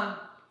from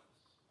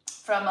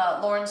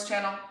Lauren's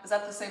channel? Is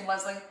that the same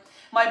Leslie?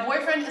 My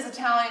boyfriend is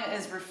Italian and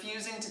is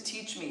refusing to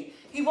teach me.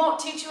 He won't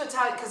teach you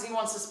Italian because he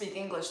wants to speak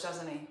English,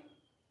 doesn't he?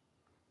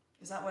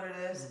 Is that what it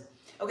is?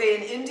 Okay,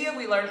 in India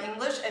we learn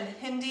English and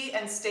Hindi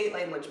and state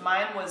language.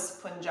 Mine was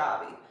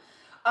Punjabi.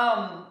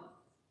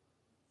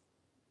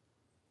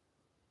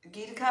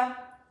 Geetika,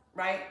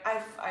 right?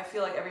 I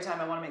feel like every time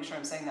I want to make sure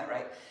I'm saying that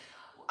right.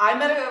 I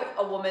met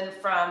a woman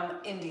from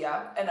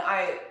India, and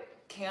I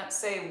can't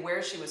say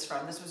where she was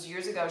from. This was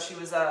years ago. She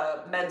was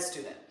a med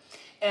student.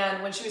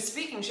 And when she was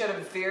speaking, she had a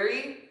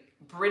very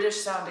British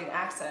sounding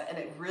accent, and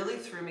it really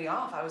threw me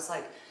off. I was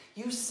like,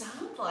 you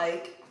sound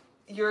like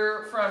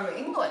you're from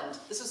England.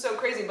 This is so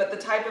crazy. But the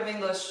type of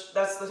English,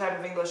 that's the type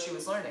of English she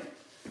was learning,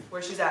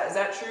 where she's at. Is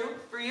that true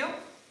for you?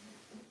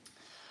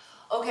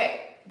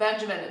 Okay,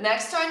 Benjamin,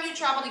 next time you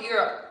travel to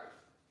Europe,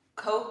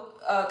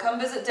 come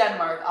visit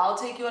Denmark. I'll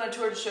take you on a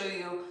tour to show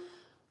you,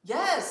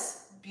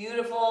 yes,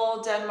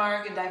 beautiful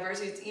Denmark and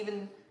diversity. It's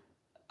even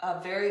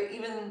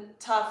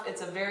tough.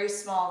 It's a very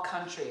small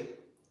country.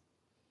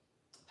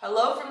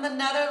 Hello from the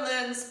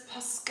Netherlands,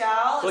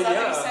 Pascal. Is that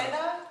how you say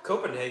that?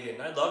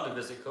 Copenhagen. I'd love to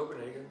visit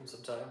Copenhagen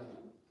sometime.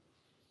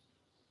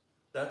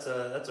 That's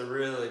a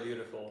really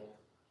beautiful.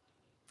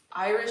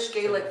 Irish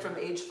Gaelic from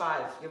age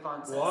 5,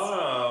 Yvonne says.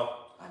 Wow.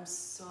 I'm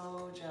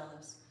so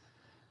jealous.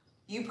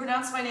 You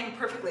pronounce my name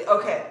perfectly.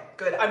 Okay,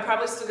 good. I'm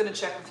probably still going to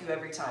check with you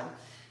every time,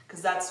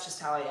 because that's just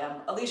how I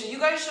am. Alicia, you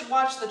guys should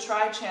watch the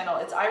Try channel.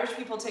 It's Irish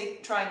people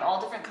trying all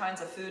different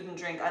kinds of food and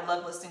drink. I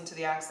love listening to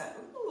the accent.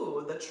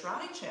 Ooh, the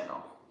Try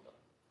channel.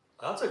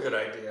 That's a good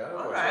idea.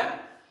 All right.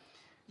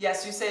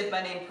 Yes, you said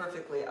my name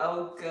perfectly.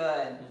 Oh,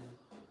 good.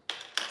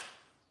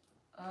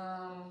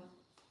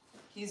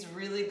 He's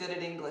really good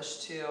at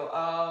English too.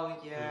 Oh,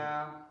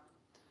 yeah.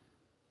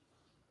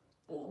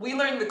 We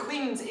learned the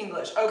Queen's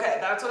English. Okay,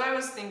 that's what I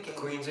was thinking.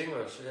 Queen's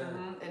English, yeah.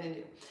 In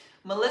India.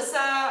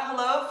 Melissa,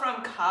 hello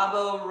from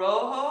Cabo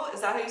Rojo.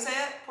 Is that how you say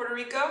it? Puerto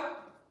Rico?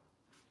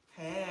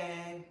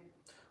 Hey.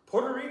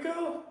 Puerto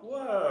Rico?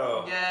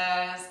 Wow.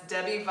 Yes,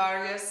 Debbie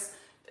Vargas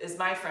is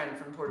my friend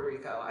from Puerto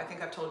Rico. I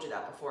think I've told you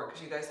that before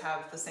because you guys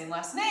have the same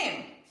last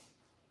name.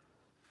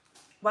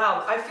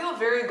 Wow, I feel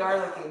very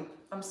garlicky.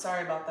 I'm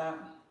sorry about that.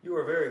 You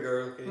are very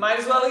garlicky. Might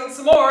as well eat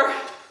some more.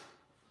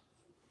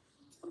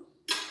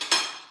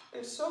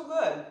 It's so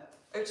good.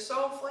 It's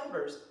so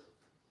flavors.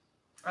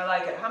 I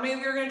like it. How many of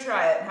you are going to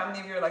try it? And how many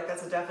of you are like,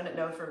 that's a definite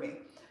no for me?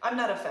 I'm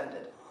not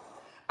offended.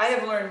 I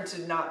have learned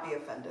to not be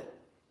offended.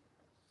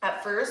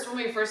 At first, when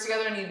we were first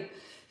together and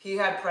he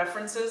had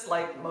preferences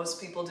like most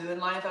people do in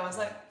life, I was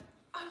like,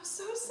 I'm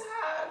so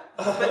sad.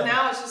 But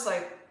now it's just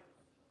like,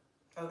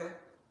 okay.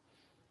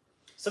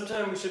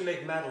 Sometime we should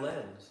make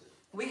madeleines.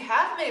 We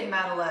have made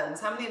madeleines.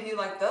 How many of you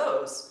like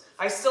those?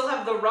 I still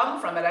have the rum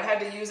from it. I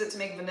had to use it to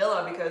make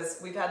vanilla because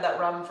we've had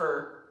that rum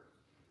for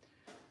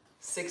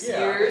 6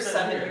 years,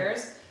 7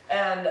 years.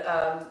 And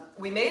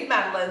we made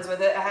madeleines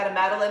with it. I had a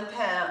madeleine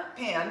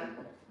pan,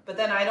 but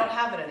then I don't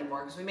have it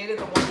anymore because we made it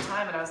the one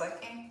time and I was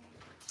like, eh.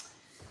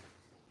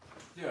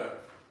 Yeah.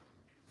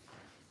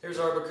 Here's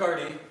our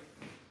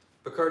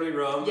Bacardi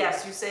rum.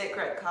 Yes, you say it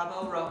correct.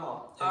 Cabo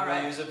Rojo. All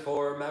right. We use it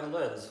for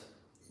madeleines.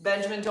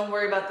 Benjamin, don't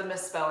worry about the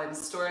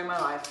misspellings. Story of my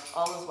life.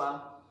 All is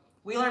well.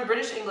 We learned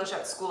British English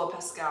at school,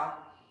 Pascal.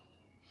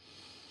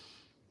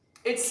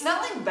 It's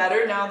smelling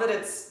better now that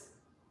it's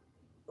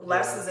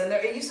less is in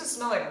there. It used to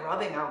smell like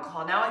rubbing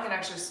alcohol. Now I can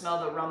actually smell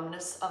the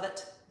rumness of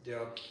it.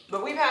 Yeah.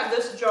 But we've had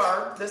this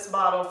jar, this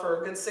bottle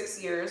for a good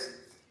 6 years.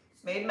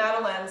 Made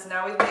madeleines.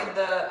 Now we've made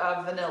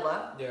the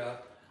vanilla. Yeah.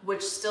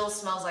 Which still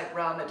smells like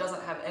rum. It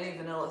doesn't have any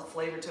vanilla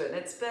flavor to it. And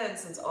it's been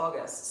since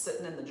August,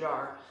 sitting in the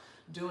jar,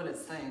 doing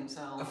its thing.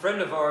 So a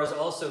friend of ours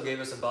also gave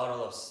us a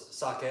bottle of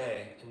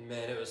sake, and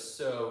man, it was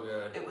so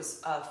good. it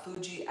was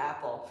Fuji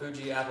apple.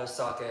 Fuji apple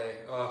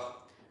sake. Oh.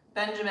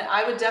 Benjamin,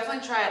 I would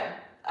definitely try it.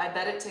 I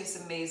bet it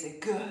tastes amazing.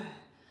 Good.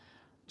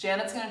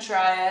 Janet's gonna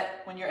try it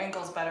when your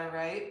ankle's better,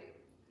 right?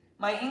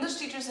 My English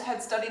teachers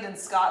had studied in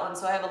Scotland,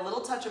 so I have a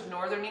little touch of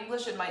Northern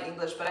English in my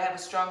English, but I have a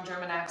strong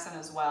German accent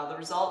as well. The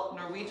result,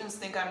 Norwegians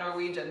think I'm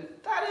Norwegian.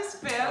 That is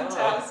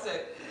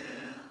fantastic.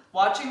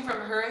 Watching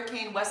from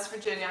Hurricane, West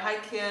Virginia. Hi,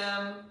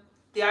 Kim.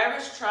 The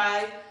Irish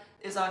Try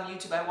is on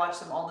YouTube. I watch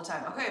them all the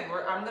time. Okay,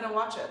 I'm gonna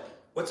watch it.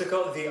 What's it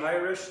called? The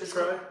Irish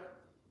Try?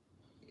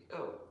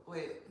 Oh,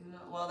 wait. No,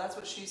 well, that's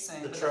what she's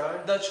saying. The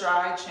Try? The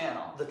Try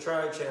channel. The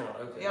Try channel,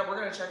 okay. Yeah, we're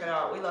gonna check it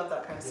out. We love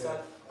that kind of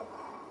stuff.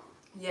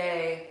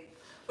 Yay.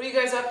 What are you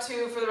guys up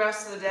to for the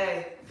rest of the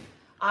day?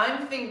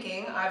 I'm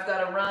thinking I've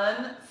got to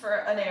run for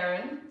an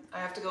errand. I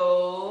have to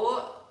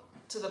go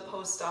to the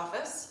post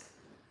office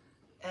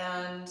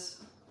and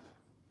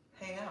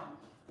hang out.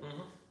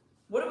 Mm-hmm.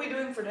 What are we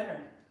doing for dinner?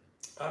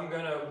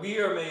 We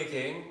are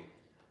making,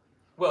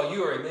 well,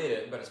 you already made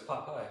it, but it's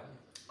pot pie.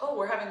 Oh,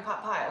 we're having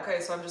pot pie. Okay,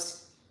 so I'm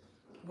just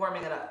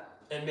warming it up.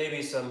 And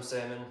maybe some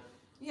salmon.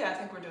 Yeah, I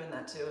think we're doing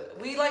that too.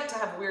 We like to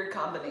have weird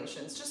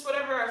combinations, just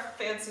whatever our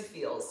fancy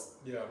feels.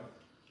 Yeah.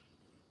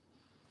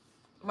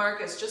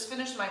 Marcus, just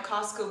finished my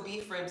Costco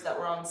beef ribs that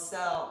were on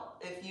sale.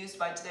 If used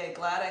by today,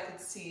 glad I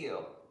could see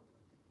you.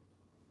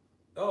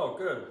 Oh,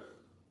 good.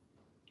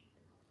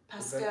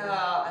 Pascal,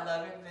 I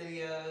love your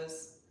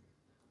videos.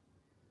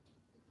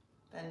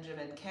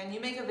 Benjamin, can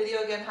you make a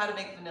video again how to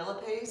make vanilla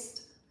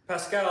paste?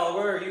 Pascal,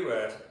 where are you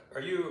at?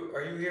 Are you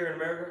here in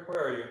America?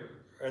 Where are you?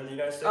 In the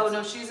United States? Oh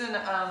no, she's in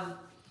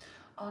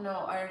oh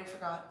no, I already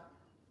forgot.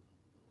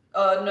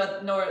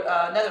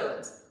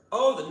 Netherlands.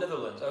 Oh, the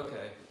Netherlands.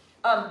 Okay.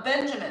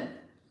 Benjamin,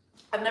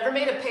 I've never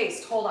made a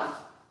paste. Hold on.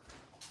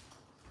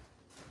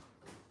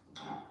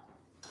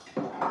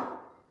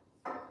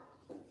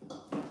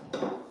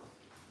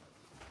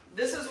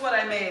 This is what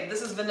I made.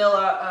 This is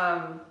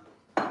vanilla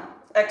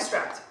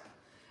extract.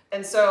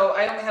 And so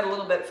I only had a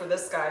little bit for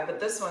this guy, but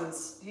this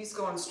he's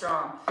going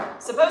strong.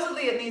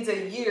 Supposedly it needs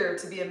a year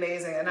to be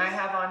amazing. And I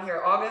have on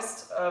here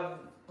August of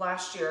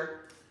last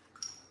year.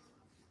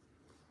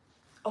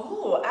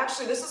 Oh,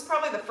 actually, this is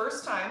probably the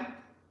first time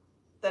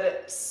that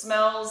it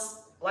smells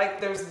like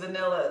there's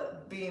vanilla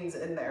beans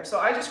in there. So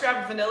I just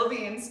grabbed vanilla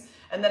beans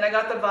and then I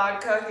got the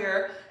vodka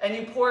here and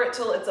you pour it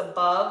till it's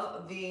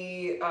above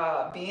the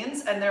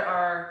beans. And there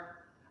are,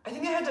 I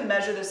think I had to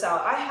measure this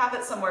out. I have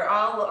it somewhere.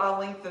 I'll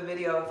link the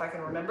video if I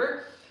can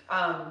remember.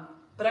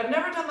 But I've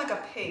never done like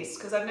a paste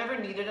because I've never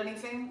needed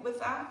anything with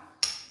that.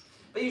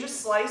 But you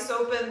just slice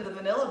open the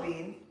vanilla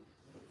bean,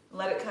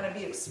 let it kind of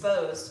be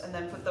exposed, and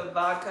then put the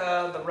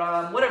vodka, the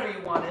rum, whatever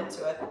you want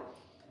into it,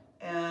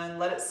 and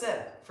let it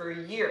sit for a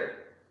year.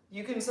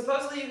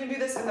 Supposedly you can do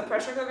this in the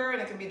pressure cooker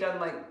and it can be done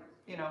like,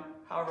 you know,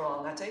 however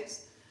long that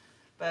takes.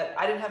 But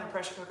I didn't have a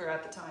pressure cooker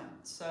at the time,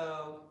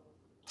 so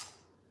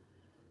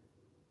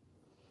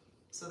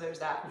there's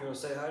that. You want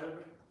to say hi to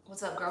her?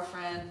 What's up,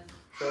 girlfriend?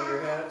 Show your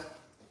hat.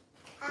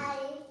 Hi.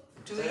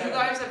 Do you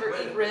guys ever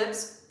eat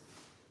ribs?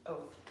 Oh.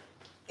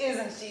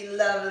 Isn't she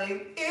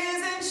lovely?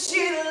 Isn't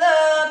she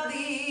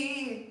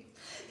lovely?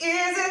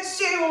 Isn't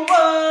she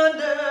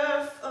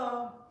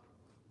wonderful?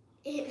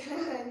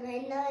 My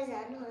nose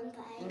on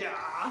fire.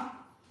 Yeah.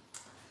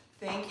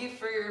 Thank you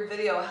for your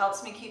video. It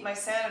helps me keep my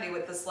sanity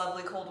with this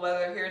lovely cold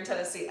weather here in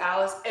Tennessee.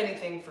 Alice,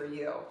 anything for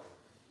you.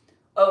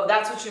 Oh,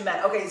 that's what you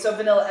meant. Okay, so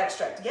vanilla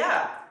extract.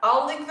 Yeah,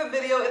 I'll link the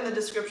video in the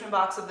description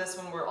box of this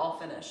when we're all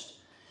finished.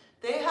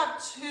 They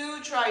have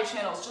 2 Try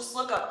channels. Just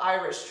look up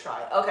Irish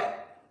Try. Okay,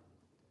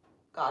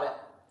 got it.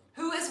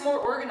 Who is more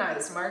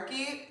organized,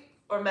 Marky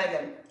or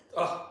Megan?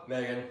 Oh,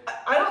 Megan.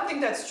 I don't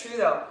think that's true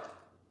though.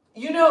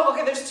 You know,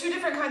 okay, there's two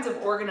different kinds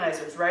of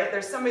organizers, right?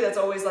 There's somebody that's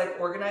always like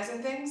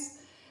organizing things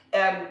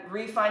and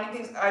refining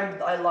things.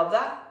 I love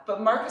that.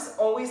 But Marcus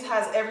always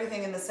has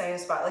everything in the same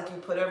spot. Like you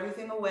put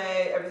everything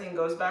away, everything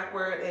goes back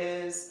where it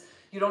is.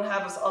 You don't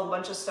have a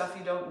bunch of stuff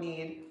you don't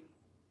need.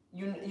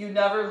 You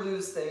never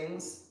lose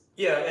things.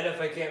 Yeah, and if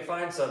I can't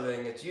find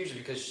something, it's usually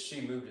because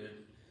she moved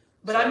it.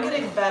 But I'm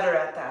getting better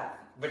at that.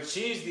 But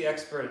she's the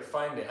expert at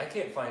finding. I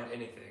can't find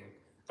anything.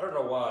 I don't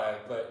know why,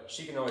 but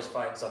she can always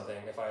find something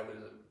if I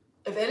lose it.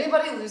 If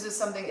anybody loses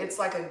something, it's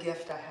like a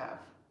gift I have.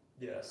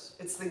 Yes.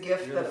 It's the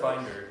gift You're that the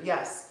finder.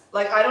 Yes.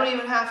 Like I don't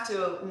even have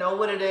to know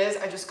what it is.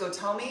 I just go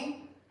tell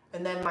me,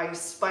 and then my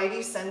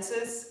spidey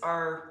senses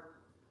are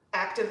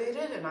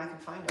activated, and I can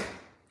find it.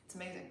 It's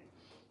amazing.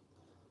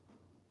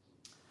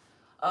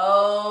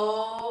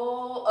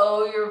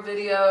 Oh, your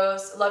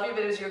videos. Love your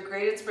videos. You're a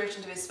great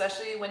inspiration to me,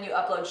 especially when you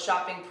upload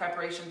shopping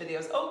preparation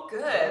videos. Oh,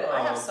 good.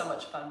 I have so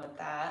much fun with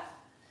that.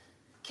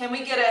 Can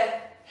we get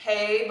a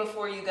hey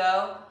before you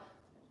go?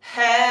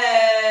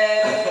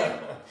 Hey.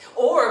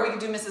 Or we could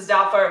do Mrs.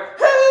 Doubtfire.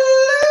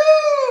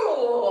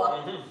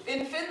 Hello.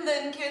 In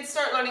Finland, kids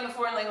start learning a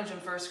foreign language in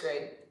 1st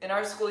grade. In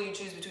our school, you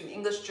choose between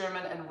English,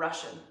 German, and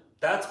Russian.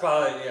 That's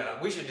probably, yeah,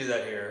 we should do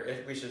that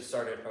here. We should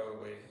start it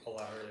probably a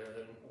lot earlier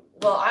than...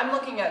 Well, I'm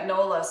looking at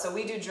Nola, so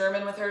we do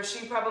German with her.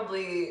 She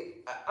probably,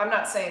 I'm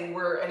not saying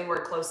we're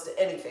anywhere close to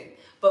anything,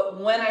 but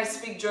when I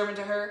speak German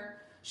to her,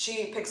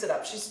 she picks it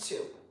up. She's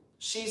 2.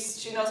 She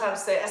knows how to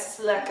say es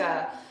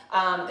lecker.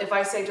 If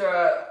I say to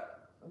her,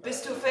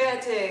 bist du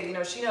fertig? You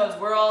know, she knows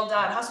we're all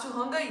done. Hast du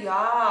Hunger?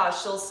 Ja.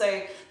 She'll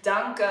say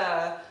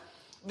danke.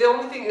 The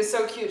only thing is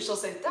so cute. She'll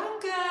say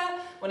danke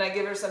when I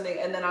give her something,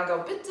 and then I'll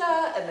go bitte,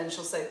 and then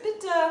she'll say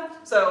bitte.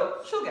 So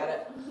she'll get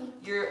it.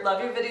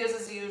 Love your videos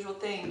as usual.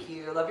 Thank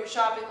you. Love your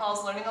shopping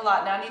hauls. Learning a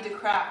lot. Now I need to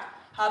crack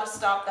how to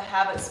stop the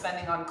habit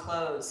spending on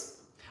clothes.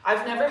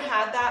 I've never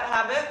had that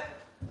habit,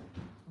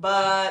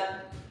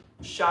 but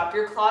shop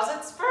your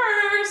closets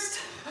first.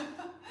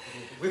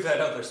 We've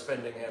had other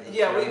spending habits.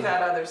 Yeah, we've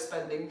had other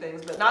spending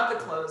things, but not the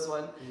clothes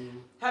one.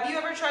 Have you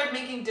ever tried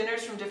making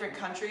dinners from different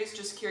countries?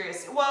 Just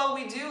curious. Well,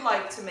 we do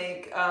like to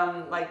make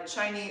like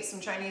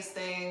some Chinese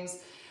things.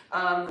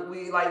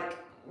 We like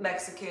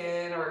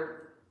Mexican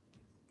or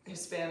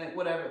Hispanic,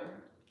 whatever.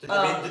 Did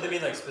they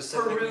mean like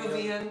specific?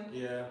 Peruvian.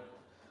 Yeah.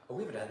 Oh,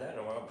 we haven't had that in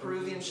a while.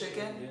 Peruvian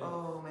chicken. Yeah.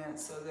 Oh man,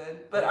 it's so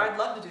good. But I'd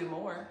love to do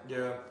more.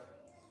 Yeah.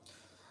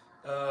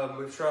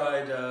 We've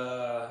tried.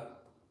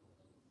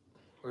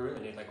 We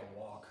really need like a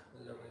wok,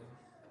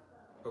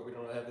 but we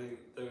don't have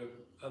the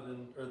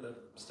oven or the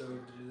stove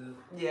to do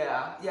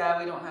that. Yeah,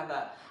 we don't have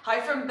that. Hi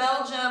from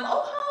Belgium.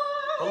 Oh,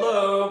 hi.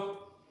 Hello.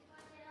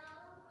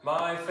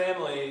 My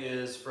family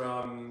is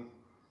from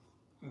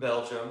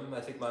Belgium. I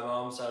think my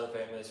mom's side of the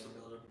family is from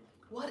Belgium.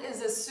 What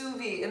is a sous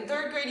vide? In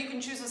 3rd grade, you can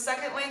choose a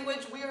 2nd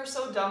language. We are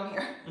so dumb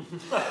here.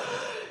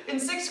 In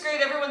 6th grade,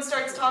 everyone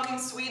starts talking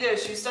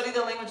Swedish. You study the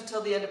language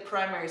until the end of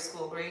primary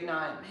school, grade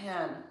 9.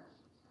 Man,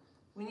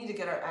 we need to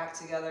get our act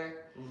together.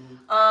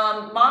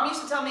 Mom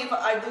used to tell me if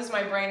I'd lose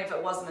my brain if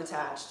it wasn't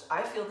attached.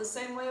 I feel the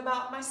same way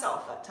about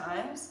myself at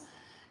times.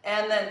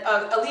 And then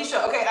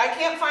Alicia, okay, I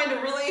can't find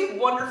a really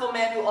wonderful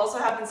man who also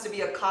happens to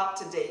be a cop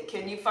to date.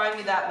 Can you find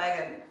me that,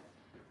 Megan?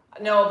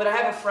 No, but I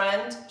have a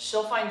friend.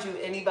 She'll find you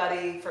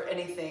anybody for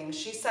anything.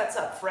 She sets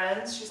up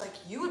friends. She's like,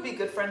 you would be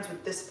good friends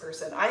with this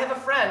person. I have a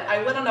friend.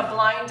 I went on a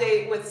blind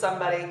date with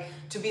somebody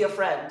to be a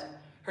friend.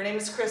 Her name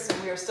is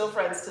Kristen. We are still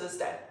friends to this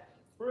day.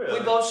 Really?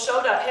 We both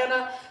showed up.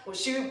 Hannah,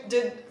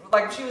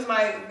 she was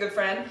my good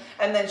friend,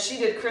 and then she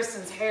did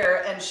Kristen's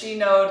hair, and she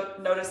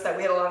noticed that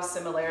we had a lot of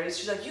similarities.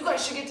 She's like, you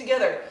guys should get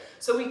together.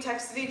 So we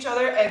texted each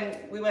other,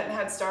 and we went and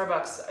had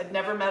Starbucks. I'd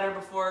never met her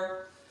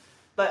before,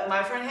 but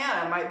my friend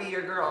Hannah might be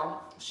your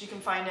girl. She can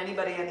find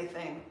anybody,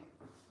 anything.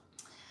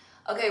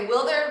 Okay,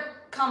 will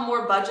there come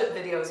more budget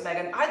videos,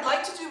 Megan? I'd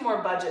like to do more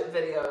budget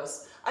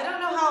videos. I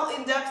don't know how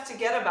in-depth to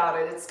get about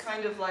it. It's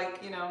kind of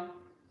like, you know,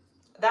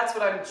 that's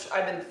what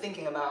I've been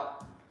thinking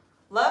about.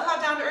 Love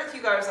how down to earth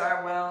you guys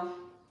are. Well,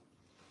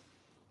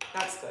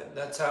 that's good.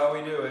 That's how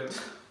we do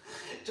it.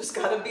 Just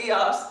gotta be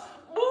us.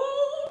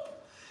 Woo!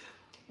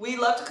 We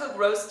love to cook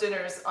roast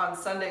dinners on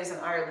Sundays in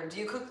Ireland. Do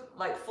you cook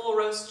like full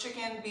roast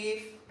chicken,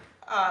 beef?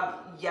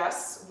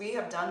 Yes, we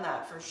have done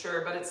that for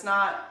sure, but it's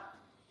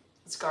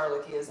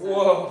garlicky, isn't it?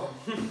 Whoa.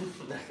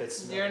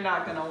 You're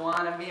not gonna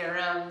wanna be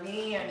around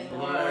me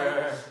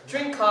anymore.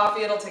 Drink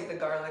coffee, it'll take the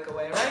garlic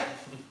away, right?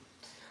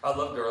 I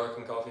love garlic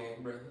and coffee,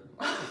 bro.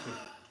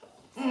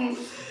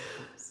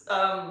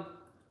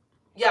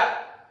 Yeah,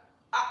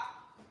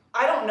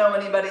 I don't know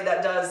anybody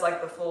that does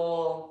like the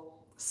full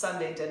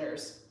Sunday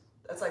dinners.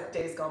 That's like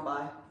days gone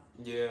by.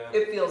 Yeah.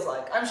 It feels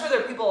like. I'm sure there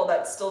are people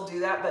that still do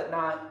that, but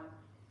not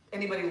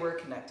anybody we're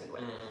connected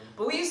with.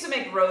 But we used to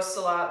make roasts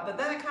a lot, but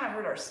then it kind of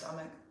hurt our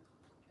stomach.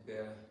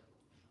 Yeah.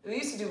 We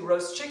used to do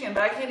roast chicken,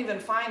 but I can't even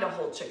find a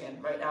whole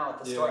chicken right now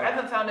at the store. I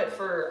haven't found it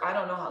for I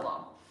don't know how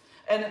long.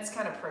 And it's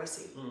kind of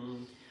pricey.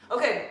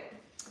 Okay,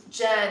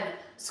 Jen,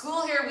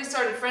 school here, we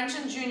started French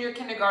in junior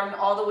kindergarten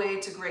all the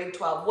way to grade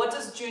 12. What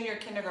does junior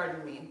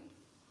kindergarten mean?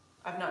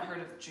 I've not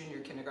heard of junior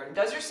kindergarten.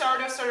 Does your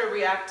sourdough starter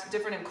react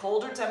different in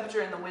colder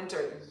temperature in the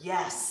winter?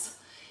 Yes.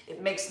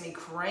 It makes me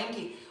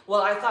cranky.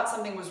 Well, I thought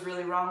something was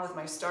really wrong with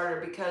my starter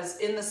because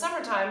in the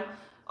summertime,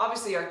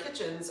 obviously our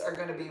kitchens are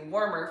going to be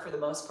warmer for the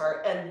most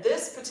part. And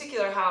this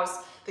particular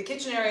house, the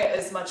kitchen area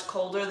is much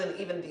colder than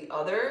even the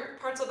other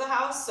parts of the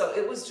house. So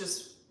it was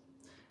just,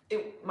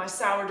 my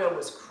sourdough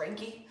was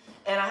cranky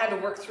and I had to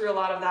work through a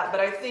lot of that.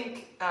 But I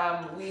think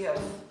we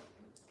have,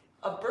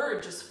 a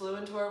bird just flew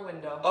into our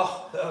window.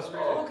 Oh, that was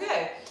crazy.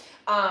 Okay.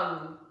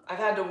 I've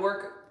had to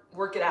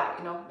work it out,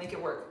 you know, make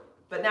it work.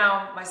 But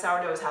now my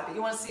sourdough is happy.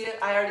 You want to see it?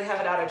 I already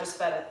have it out. I just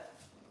fed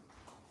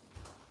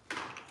it.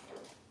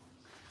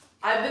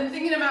 I've been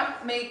thinking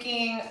about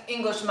making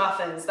English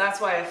muffins. That's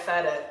why I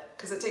fed it,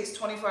 because it takes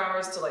 24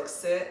 hours to like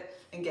sit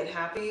and get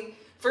happy.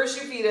 First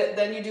you feed it,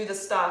 then you do the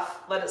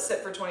stuff, let it sit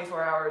for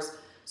 24 hours.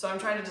 So I'm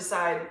trying to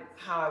decide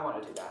how I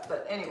want to do that.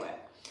 But anyway,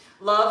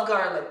 love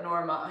garlic,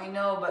 Norma. I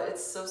know, but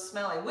it's so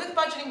smelly. With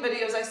budgeting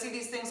videos, I see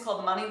these things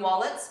called money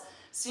wallets.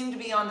 Seem to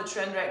be on the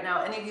trend right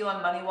now. Any of you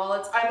on money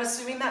wallets? I'm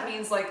assuming that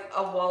means like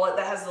a wallet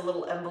that has the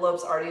little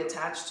envelopes already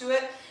attached to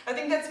it. I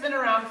think that's been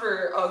around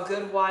for a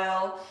good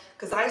while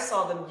because I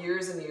saw them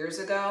years and years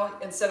ago.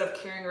 Instead of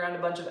carrying around a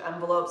bunch of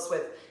envelopes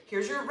with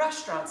here's your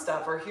restaurant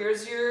stuff or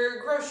here's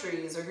your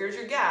groceries or here's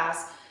your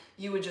gas,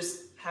 you would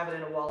just have it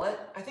in a wallet.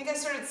 I think I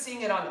started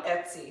seeing it on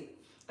Etsy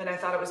and I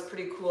thought it was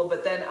pretty cool,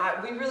 but then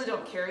we really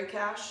don't carry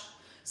cash.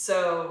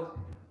 So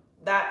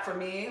that for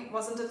me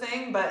wasn't a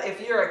thing, but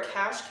if you're a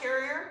cash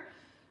carrier,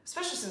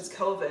 especially since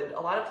COVID, a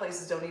lot of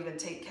places don't even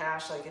take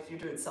cash, like if you're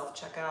doing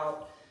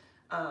self-checkout.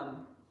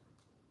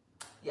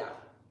 Yeah.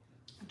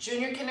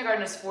 Junior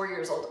kindergarten is 4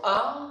 years old.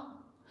 Oh,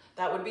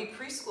 that would be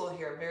preschool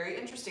here. Very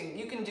interesting.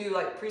 You can do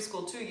like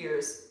preschool 2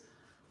 years,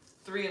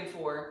 3 and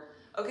 4.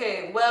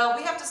 Okay, well,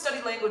 we have to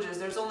study languages.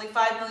 There's only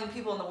 5 million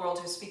people in the world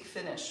who speak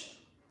Finnish.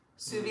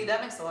 Suvi,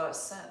 that makes a lot of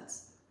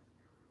sense.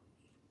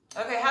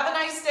 Okay, have a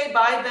nice day.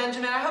 Bye,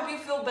 Benjamin. I hope you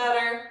feel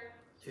better.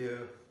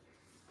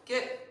 Yeah.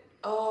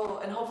 Oh,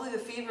 and hopefully the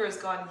fever is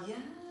gone.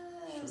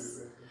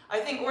 Yes. I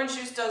think orange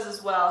juice does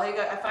as well. Hey,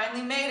 guys, I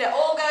finally made it.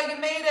 Olga, you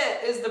made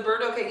it. Is the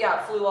bird okay?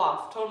 Yeah, it flew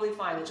off. Totally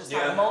fine. It just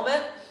had a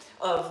moment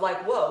of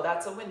like, whoa,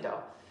 that's a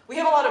window. We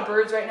have a lot of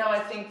birds right now. I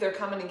think they're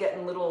coming and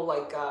getting little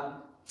like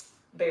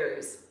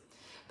berries.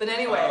 But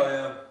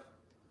anyway,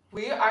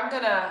 we're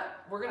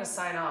gonna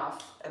sign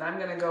off, and I'm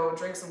gonna go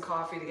drink some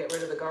coffee to get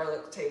rid of the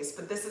garlic taste.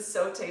 But this is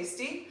so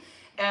tasty.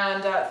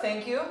 And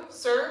thank you,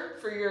 sir,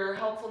 for your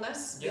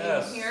helpfulness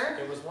being here.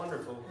 It was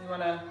wonderful. You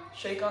want to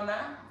shake on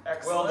that?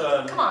 Excellent. Well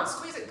done. Come on,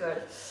 squeeze it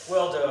good.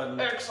 Well done.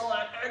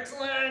 Excellent,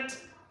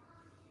 excellent.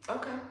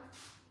 Okay.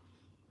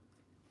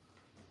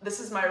 This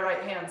is my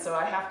right hand, so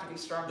I have to be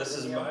stronger. This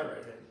is than you. my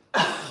right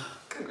hand.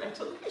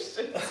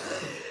 Congratulations.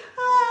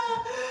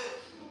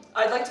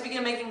 I'd like to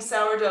begin making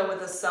sourdough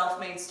with a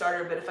self-made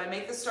starter, but if I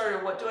make the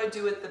starter, what do I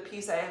do with the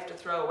piece I have to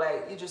throw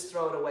away? You just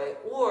throw it away,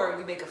 or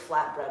you make a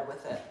flatbread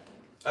with it.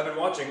 I've been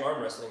watching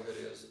arm wrestling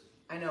videos.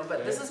 I know,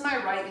 but this is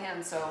my right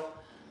hand, so...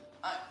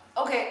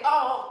 okay,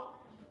 oh!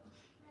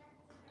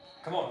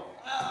 Come on.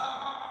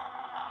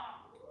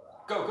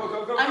 Go, go,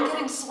 go, go, I'm go.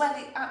 getting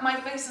sweaty. My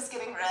face is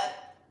getting red.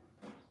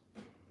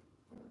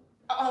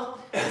 Oh,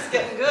 it's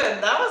getting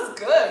good. That was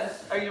good.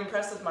 Are you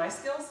impressed with my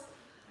skills?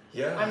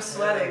 Yeah. I'm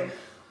sweating.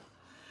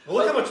 Well,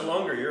 look how much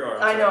longer your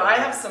arms are. I know, I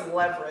have some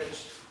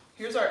leverage.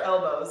 Here's our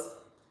elbows.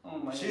 Oh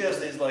my She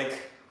has these like...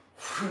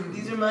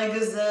 These are my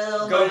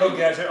gazelle. Go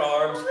gadget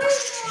arms.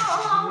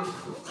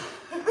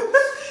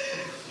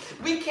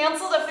 We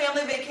canceled a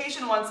family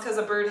vacation once because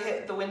a bird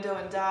hit the window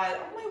and died.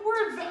 Oh my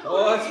word,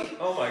 Valerie. What?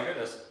 Oh my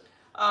goodness.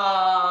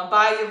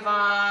 Bye,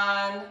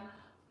 Yvonne.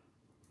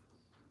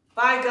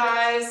 Bye,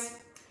 guys.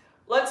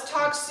 Let's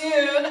talk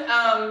soon.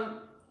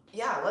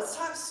 Yeah, let's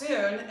talk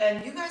soon.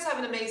 And you guys have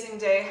an amazing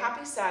day.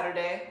 Happy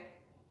Saturday.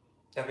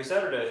 Happy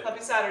Saturday.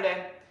 Happy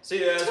Saturday.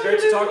 See ya. It's great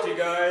to talk to you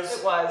guys.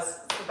 It was.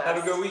 It's the best. Have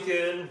a good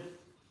weekend.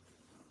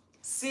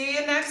 See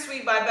you next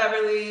week. Bye,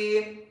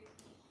 Beverly.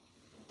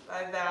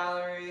 Bye,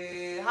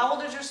 Valerie. How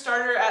old is your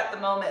starter at the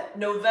moment?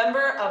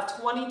 November of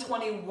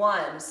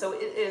 2021. So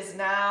it is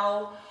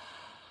now,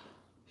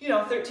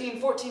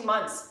 13, 14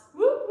 months.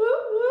 Woo, woo,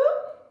 woo.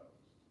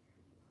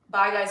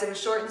 Bye, guys. It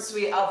was short and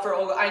sweet. Out for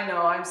Olga. I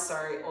know. I'm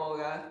sorry,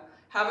 Olga.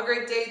 Have a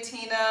great day,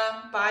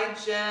 Tina. Bye,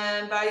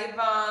 Jen. Bye,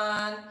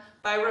 Yvonne.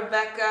 Bye,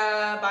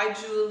 Rebecca. Bye,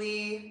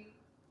 Julie.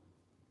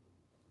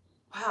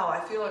 Wow, I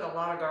feel like a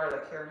lot of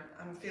garlic here.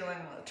 I'm feeling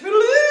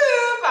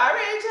toodaloo. Bye,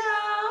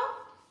 Rachel.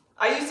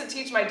 I used to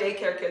teach my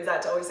daycare kids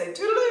that to always say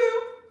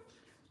toodaloo.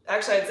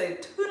 Actually, I'd say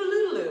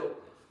toodaloo.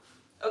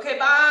 Okay,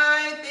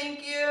 bye.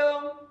 Thank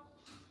you.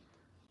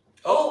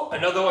 Oh,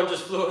 another one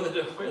just flew in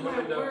the window.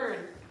 Oh my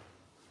word.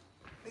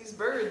 These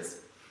birds.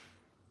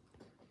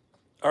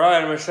 All right,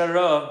 I'm gonna shut it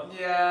off.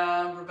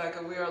 Yeah,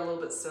 Rebecca, we are a little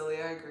bit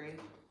silly. I agree.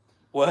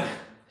 What?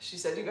 She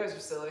said you guys are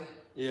silly.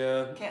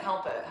 Yeah. Can't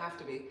help it. Have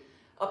to be.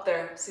 Up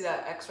there. See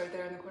that X right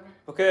there in the corner?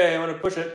 Okay, I'm gonna push it.